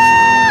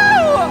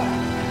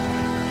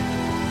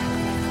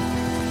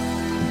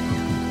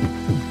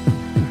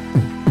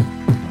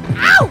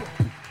 Ow!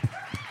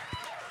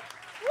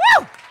 Woo!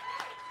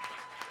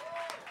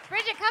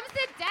 Bridget, come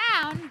sit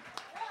down.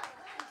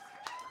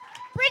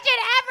 Bridget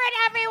Everett,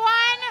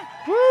 everyone.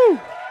 Woo!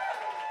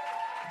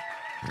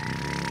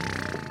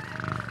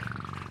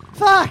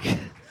 Fuck!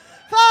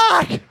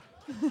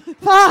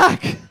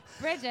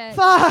 Bridget.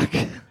 Fuck!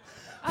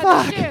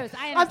 Oh, the shoes.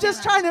 I'm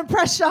just trying to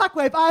impress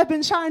Shockwave. I've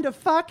been trying to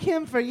fuck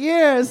him for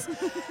years.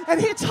 And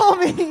he told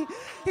me,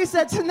 he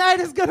said, tonight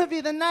is going to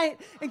be the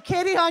night. And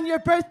Katie, on your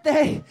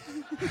birthday,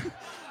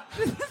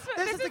 this is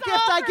the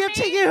gift I give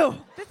to you.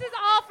 This is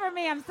all for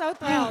me. I'm so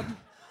thrilled.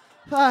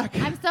 Fuck.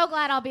 I'm so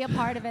glad I'll be a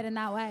part of it in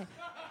that way.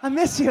 I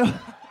miss you.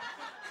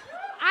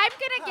 I'm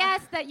going to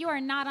guess that you are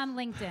not on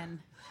LinkedIn.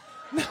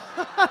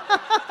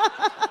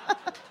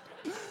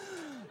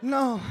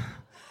 No.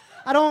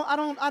 I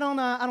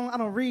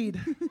don't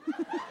read.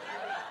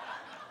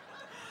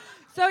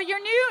 So your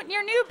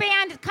new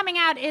band coming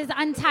out is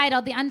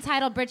Untitled, the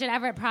Untitled Bridget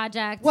Everett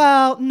Project.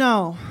 Well,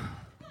 no.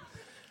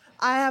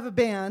 I have a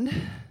band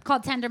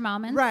called Tender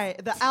Moments.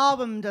 Right. The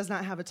album does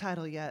not have a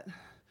title yet.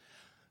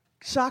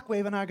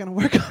 Shockwave and I are going to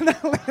work on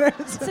that later.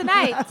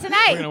 Tonight.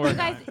 You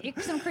guys,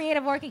 some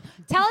creative working.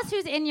 Tell us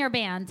who's in your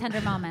band,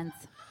 Tender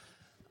Moments.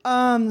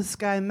 This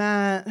guy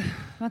Matt.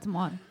 What's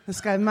more?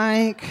 This guy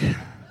Mike.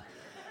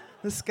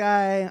 This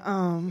guy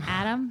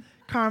Adam.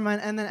 Carmine,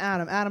 and then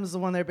Adam. Adam's the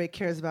one that everybody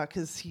cares about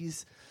because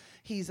he's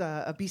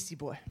a Beastie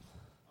Boy.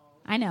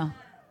 I know.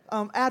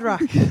 Ad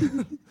Rock.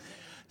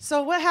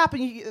 So what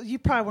happened? You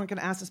probably weren't going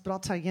to ask this, but I'll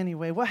tell you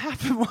anyway. What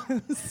happened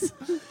was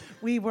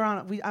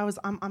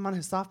I'm on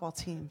his softball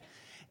team.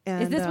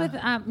 And, is this with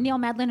Neil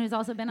Medlin, who's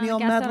also been on Neil a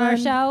guest on our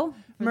show?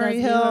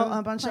 Murray Hill,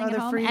 a bunch of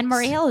other freaks. And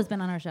Murray Hill, who's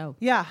been on our show.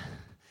 Yeah.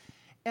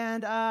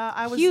 And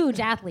I was huge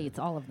athletes,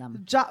 all of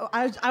them.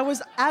 I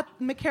was at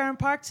McCarran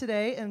Park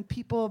today, and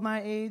people my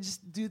age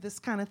do this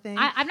kind of thing.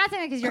 I'm not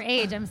saying that because your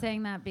age. I'm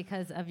saying that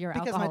because of your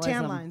alcoholism. Because my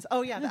tan lines.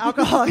 Oh yeah, the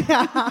alcohol.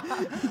 Yeah.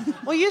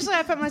 Well, usually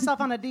I put myself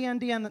on a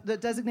DND on the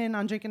designated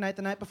non-drinking night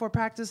the night before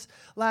practice.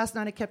 Last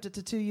night I kept it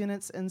to 2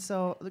 units, and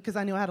so because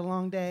I knew I had a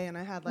long day, and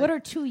I had like. What are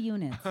 2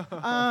 units?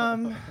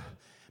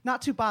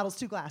 Not 2 bottles,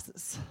 2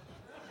 glasses.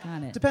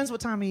 Got it. Depends what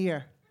time of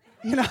year,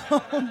 you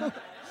know.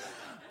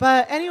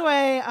 But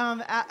anyway,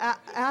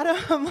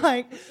 Adam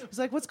was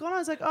like, "What's going on?" I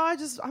was like, "Oh,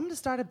 I'm gonna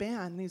start a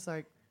band." And he's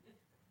like,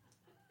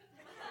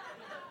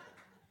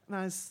 and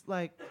I was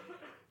like,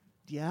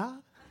 "Yeah."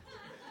 And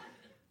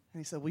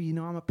he said, "Well, you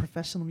know, I'm a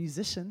professional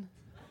musician."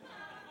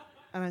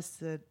 And I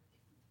said,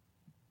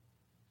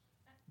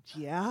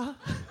 "Yeah."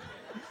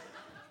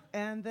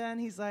 And then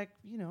he's like,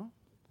 "You know,"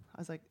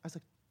 I was like,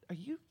 "Are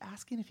you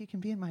asking if you can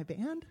be in my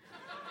band?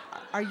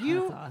 Are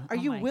you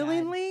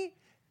willingly?"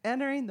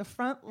 Entering the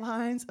front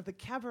lines of the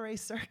cabaret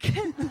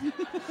circuit.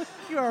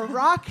 You're a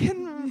rock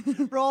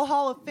and roll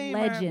Hall of Famer.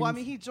 Legend. Well, I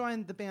mean, he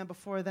joined the band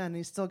before then, and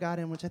he still got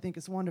in, which I think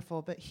is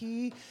wonderful. But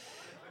he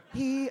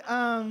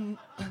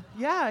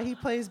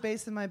plays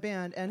bass in my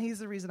band, and he's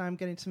the reason I'm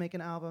getting to make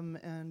an album.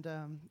 And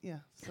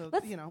so I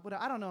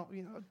don't know,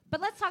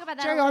 But let's talk about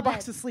that. Jerry a little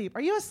Orbach's bit. asleep.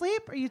 Are you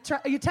asleep? Are you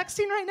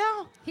texting right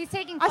now? He's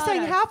taking I photos.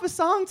 sang half a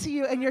song to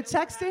you, and you're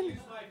texting.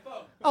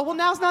 Oh, well,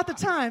 now's not the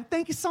time.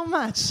 Thank you so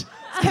much.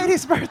 It's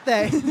Katie's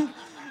birthday.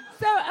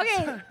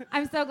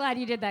 I'm so glad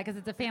you did that because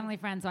it's a family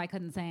friend, so I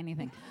couldn't say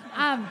anything.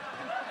 I'm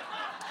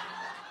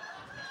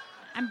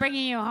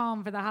bringing you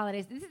home for the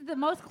holidays. This is the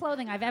most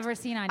clothing I've ever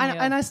seen on you.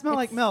 And I smell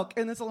like milk,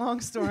 and it's a long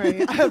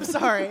story. I'm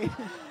sorry.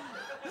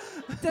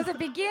 Does it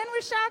begin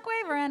with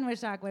Shockwave or end with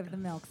Shockwave, the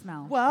milk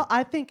smell? Well,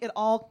 I think it's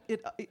what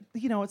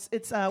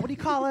do you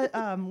call it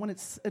when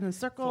it's in a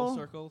circle? Full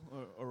circle?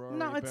 Or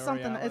No, it's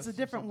something. It's a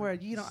different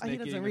word. You know, he Snake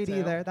doesn't eating a read tail?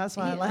 either. That's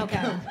why I like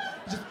him.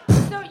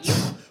 So you...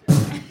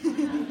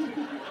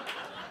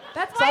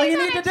 That's all why you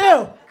he's need on to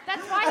a do.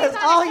 That's why That's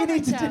he's on all a you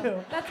need children's to show.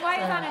 do. That's why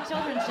he's on a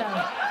children's show.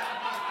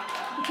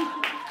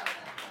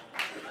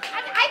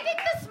 I think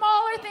the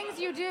smaller things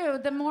you do,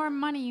 the more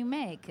money you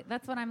make.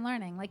 That's what I'm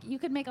learning. Like, you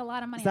could make a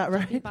lot of money Is that off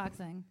right?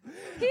 beatboxing.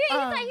 He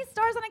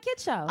stars on a kid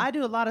show. I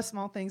do a lot of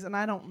small things, and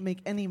I don't make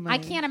any money. I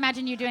can't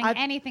imagine you doing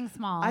anything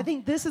small. I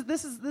think this is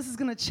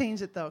going to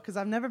change it though, because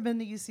I've never been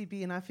to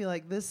UCB, and I feel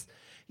like this.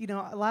 You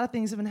know, a lot of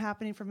things have been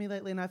happening for me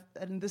lately,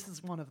 and this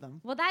is one of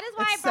them. Well, that is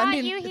why I brought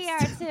you here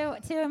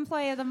to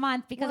Employee of the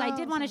Month, because I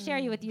did want to share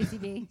you with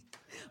UCB.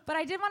 But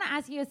I did want to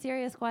ask you a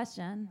serious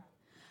question.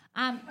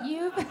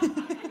 You've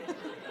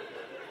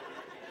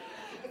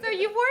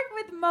worked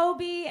with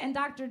Moby and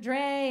Dr.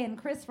 Dre and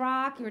Chris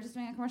Rock. You were just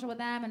doing a commercial with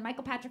them, and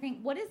Michael Patrick King.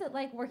 What is it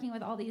like working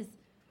with all these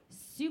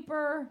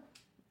super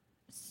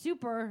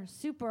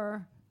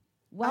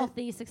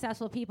wealthy,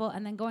 successful people,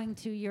 and then going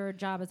to your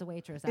job as a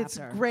waitress It's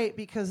after? great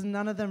because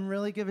none of them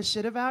really give a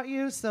shit about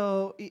you,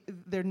 so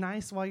they're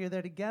nice while you're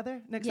there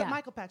together. Except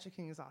Michael Patrick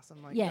King is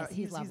awesome. Like, Yes,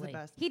 he's lovely. He's the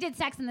best. He did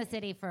Sex and the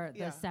City for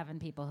the 7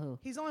 people who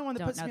He's the only one that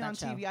don't puts know me that on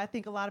show. TV. I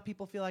think a lot of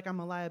people feel like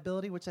I'm a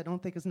liability, which I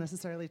don't think is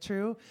necessarily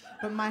true.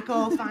 But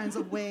Michael finds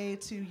a way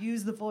to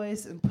use the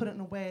voice and put it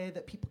in a way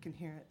that people can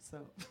hear it. So,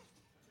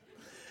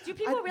 Do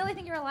people really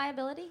think you're a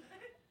liability?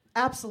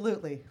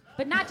 absolutely.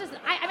 But not just.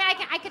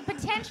 I could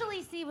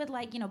potentially see with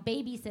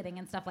babysitting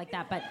and stuff like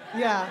that. But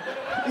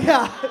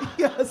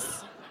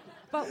Yes.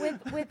 But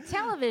with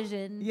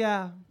television.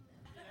 Yeah.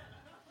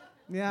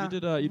 You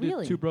did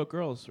Really? Two Broke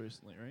Girls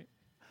recently, right?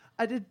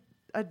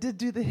 I did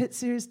do the hit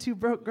series Two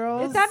Broke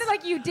Girls. It sounded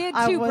like you did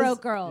Two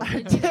Broke Girls.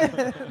 I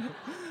did.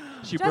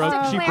 She Just broke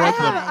to them.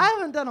 I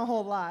haven't done a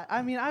whole lot.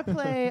 I mean, I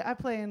play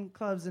in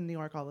clubs in New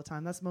York all the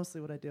time. That's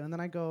mostly what I do. And then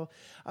I've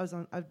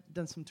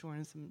done some touring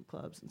in some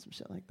clubs and some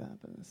shit like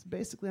that. But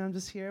basically, I'm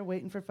just here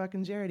waiting for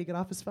fucking Jerry to get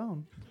off his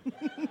phone.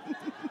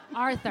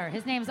 Arthur.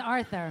 His name's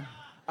Arthur.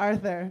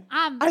 Arthur.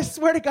 I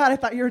swear to God, I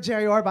thought you were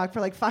Jerry Orbach for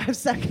like 5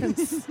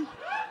 seconds.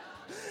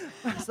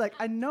 I was like,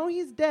 I know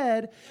he's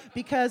dead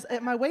because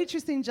at my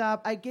waitressing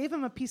job, I gave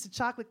him a piece of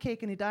chocolate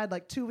cake and he died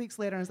like 2 weeks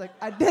later. And I was like,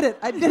 I did it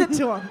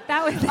to him.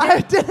 I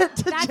did it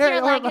to That's Jerry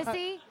your Orbach.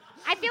 legacy.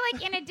 I feel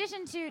like in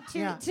addition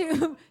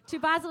to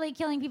Basile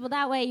killing people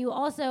that way, you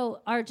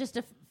also are just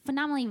a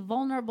phenomenally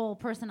vulnerable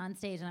person on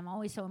stage, and I'm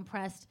always so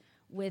impressed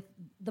with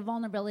the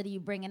vulnerability you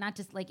bring, and not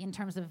just like in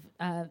terms of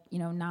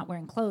not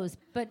wearing clothes,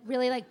 but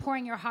really like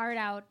pouring your heart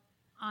out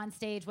on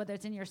stage, whether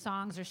it's in your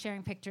songs or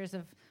sharing pictures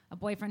of a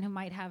boyfriend who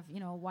might have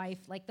a wife,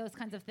 like those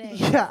kinds of things.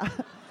 Yeah.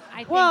 I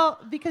think Well,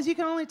 because you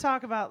can only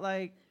talk about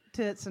like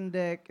tits and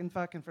dick and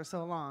fucking for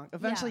so long.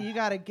 Eventually, Yeah. you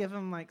got to give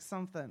them like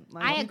something.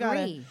 Like, I you gotta-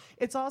 agree.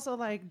 It's also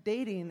like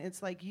dating.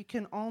 It's like you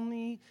can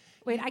only.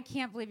 Wait, I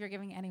can't believe you're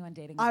giving anyone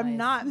dating I'm advice.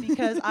 not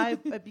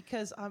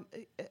because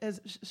as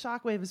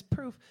Shockwave is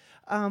proof.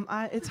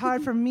 It's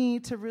hard for me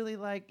to really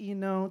like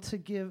to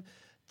give,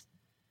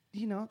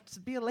 to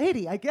be a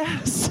lady, I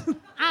guess.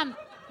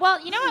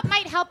 Well, you know what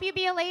might help you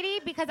be a lady?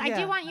 Because I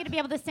Yeah. do want you to be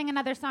able to sing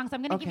another song. So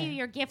I'm going to give Okay. you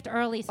your gift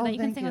early so that you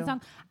can thank sing a you.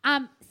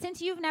 song.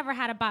 Since you've never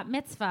had a bat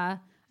mitzvah,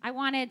 I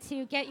wanted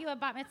to get you a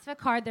bat mitzvah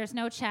card. There's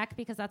no check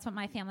because that's what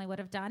my family would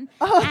have done.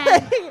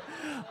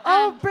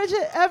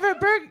 Bridget Everett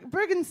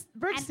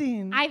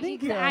Bergstein.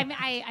 Thank you.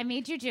 I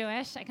made you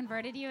Jewish. I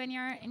converted you in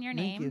your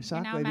name. Thank you.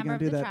 You're now Shockwave, a you're member gonna of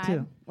do the that tribe.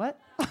 too. What?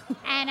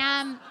 And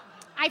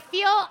I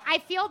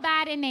feel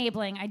bad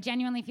enabling. I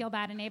genuinely feel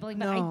bad enabling,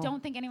 but I No.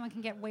 don't think anyone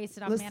can get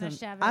wasted off Listen,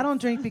 Manischewitz. I don't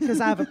drink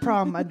because I have a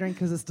problem. I drink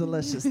because it's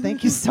delicious.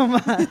 Thank you so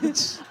much.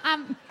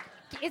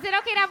 Is it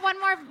okay to have one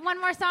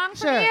more song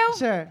Sure, from you?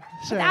 sure.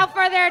 Without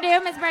further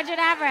ado, Ms. Bridget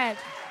Everett.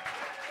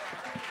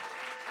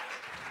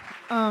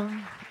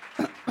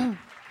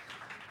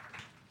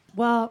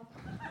 Well,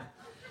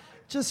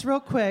 just real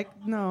quick.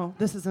 No,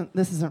 this isn't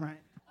right.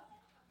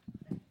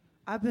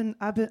 I've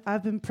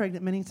been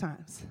pregnant many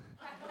times.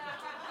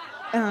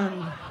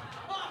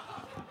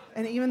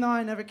 And even though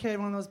I never carried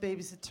one of those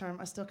babies to term,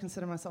 I still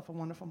consider myself a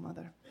wonderful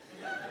mother.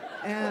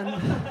 And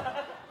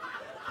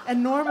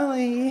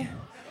normally,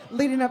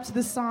 leading up to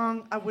this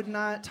song, I would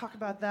not talk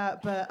about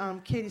that, but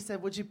Katie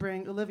said, would you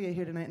bring Olivia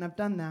here tonight? And I've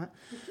done that.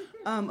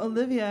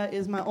 Olivia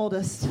is my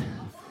oldest,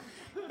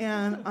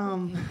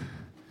 and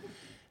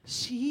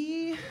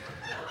she...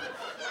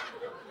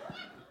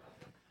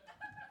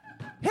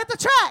 Hit the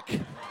track!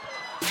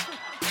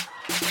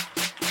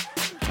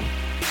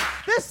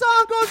 This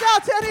song goes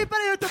out to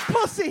anybody with a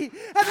pussy,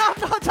 and I'm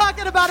not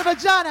talking about a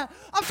vagina,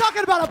 I'm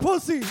talking about a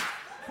pussy.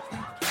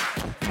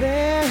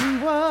 There he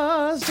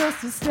was,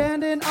 just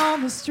standing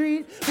on the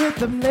street with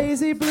them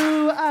lazy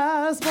blue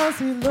eyes. Was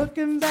he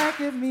looking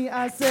back at me?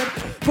 I said,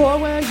 boy,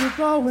 where you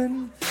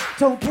going?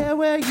 Don't care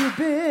where you've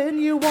been.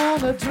 You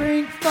wanna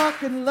drink,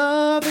 fucking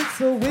love. It's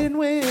a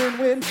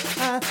win-win-win.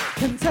 I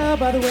can tell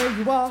by the way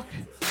you walk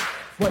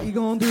What you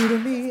gonna do to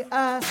me?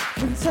 I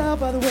can tell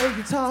by the way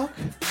you talk.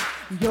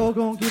 You're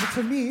gonna give it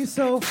to me,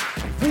 so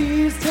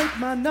please take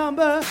my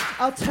number.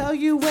 I'll tell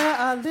you where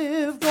I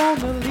live.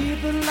 Gonna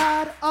leave the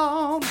light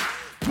on.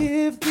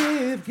 Give.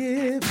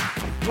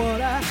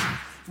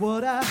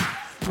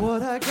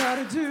 What I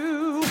gotta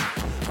do?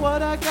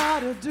 What I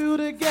gotta do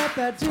to get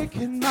that dick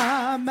in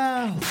my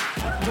mouth?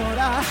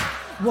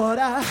 What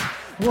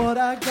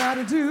I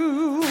gotta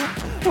do?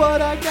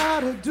 What I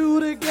gotta do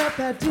to get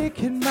that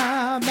dick in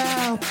my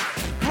mouth?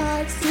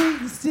 Hot,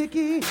 sweet, and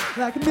sticky,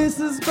 like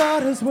Mrs.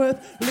 Buttersworth.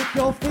 Lick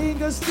your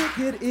finger, stick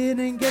it in,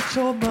 and get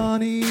your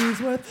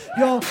money's worth.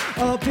 You're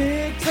a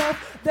big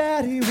tough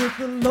daddy with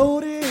a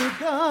loaded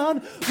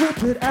gun.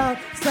 Whip it out,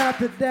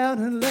 slap it down,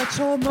 and let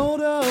your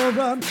motor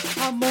run.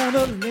 I'm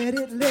gonna let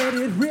it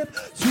rip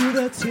to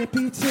the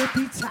tippy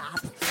top.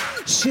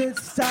 Shit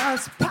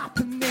starts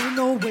popping, ain't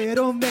no way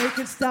to make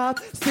it stop.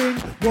 Sing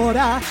what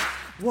I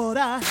gotta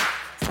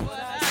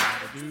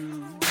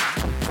do.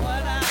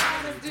 What I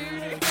gotta do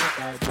to get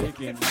that dick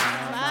in my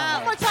mouth.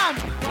 One more time.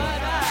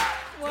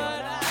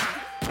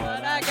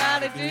 What I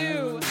gotta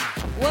do.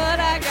 What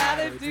I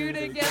gotta do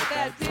to get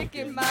that dick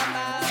in my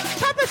mouth.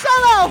 Trumpet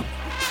solo!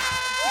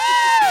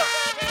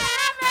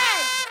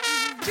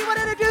 Do you want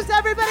to introduce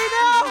everybody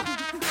now?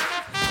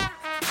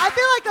 I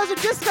feel like those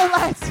are disco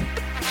lights.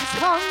 She's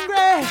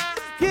hungry,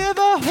 give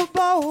her a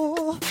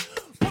bowl.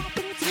 Pop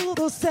into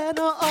the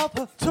center of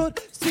her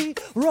Tootsie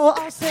Roll.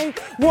 I'll say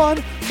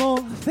one more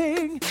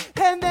thing,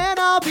 and then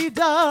I'll be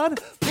done.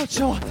 Put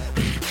your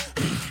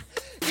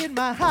in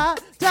my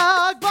hot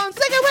dog bun.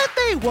 Sing it with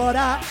me. What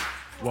I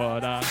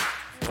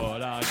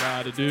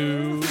gotta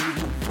do.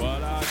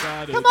 What I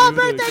gotta Come do. on,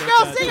 birthday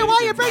girl, sing it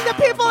while you bring the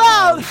people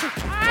out.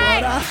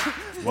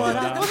 We'll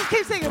just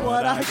keep singing.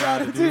 What I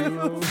gotta do.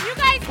 You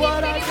guys keep singing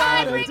while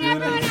I bring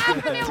everyone out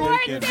for the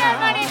award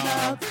ceremony.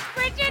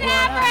 Bridget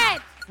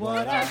Everett,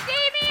 Mr.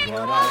 Damian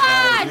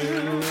Coolidge.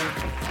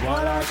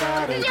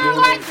 This is your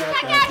awards.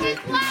 Check out his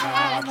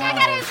flowers. Check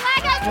out his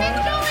Legos. Miss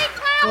Julie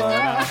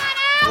Klausner,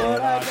 come on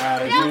out.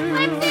 Bill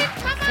Clinton,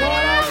 come on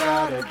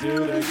out. These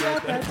are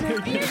the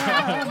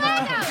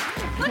Legos.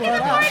 Look at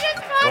the gorgeous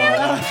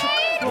photos.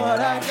 What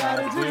I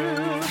gotta do.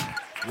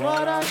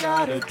 What I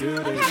gotta do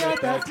to get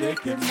that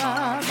dick in my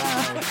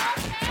mouth.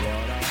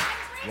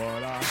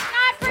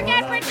 Not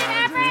forget Bridget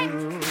Everett.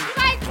 You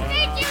guys,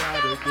 thank you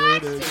so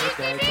much to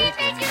UCB.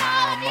 Thank you to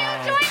all of you.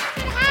 Join us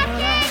at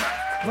Hapkins.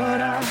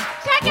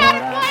 Check out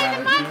Employee of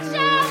the Month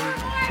show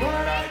for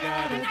more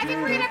information. I think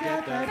we're gonna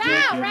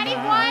now. Ready?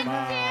 1,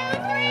 2,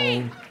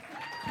 3.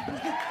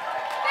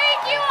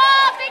 Thank you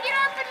all. Thank you to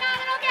our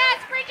phenomenal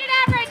guests, Bridget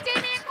Everett,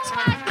 Damian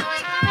Coolidge,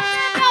 Julie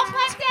Klausner, Bill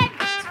Clinton.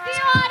 See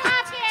you all at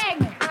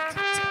Hapkins.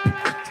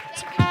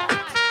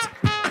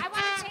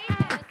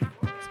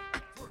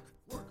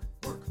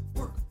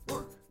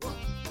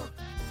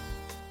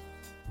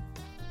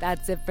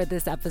 That's it for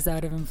this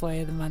episode of Employee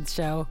of the Month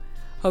show.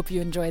 Hope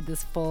you enjoyed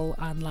this full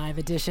on live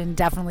edition.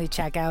 Definitely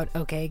check out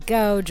OK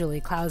Go,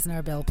 Julie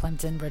Klausner, Bill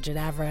Plimpton, Bridget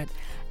Everett.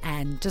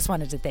 And just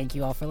wanted to thank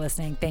you all for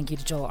listening. Thank you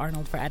to Joel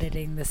Arnold for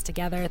editing this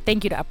together.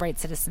 Thank you to Upright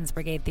Citizens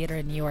Brigade Theater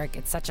in New York.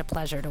 It's such a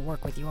pleasure to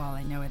work with you all.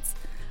 I know it's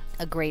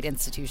a great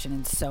institution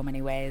in so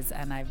many ways,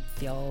 and I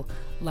feel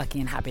lucky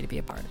and happy to be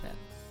a part of it.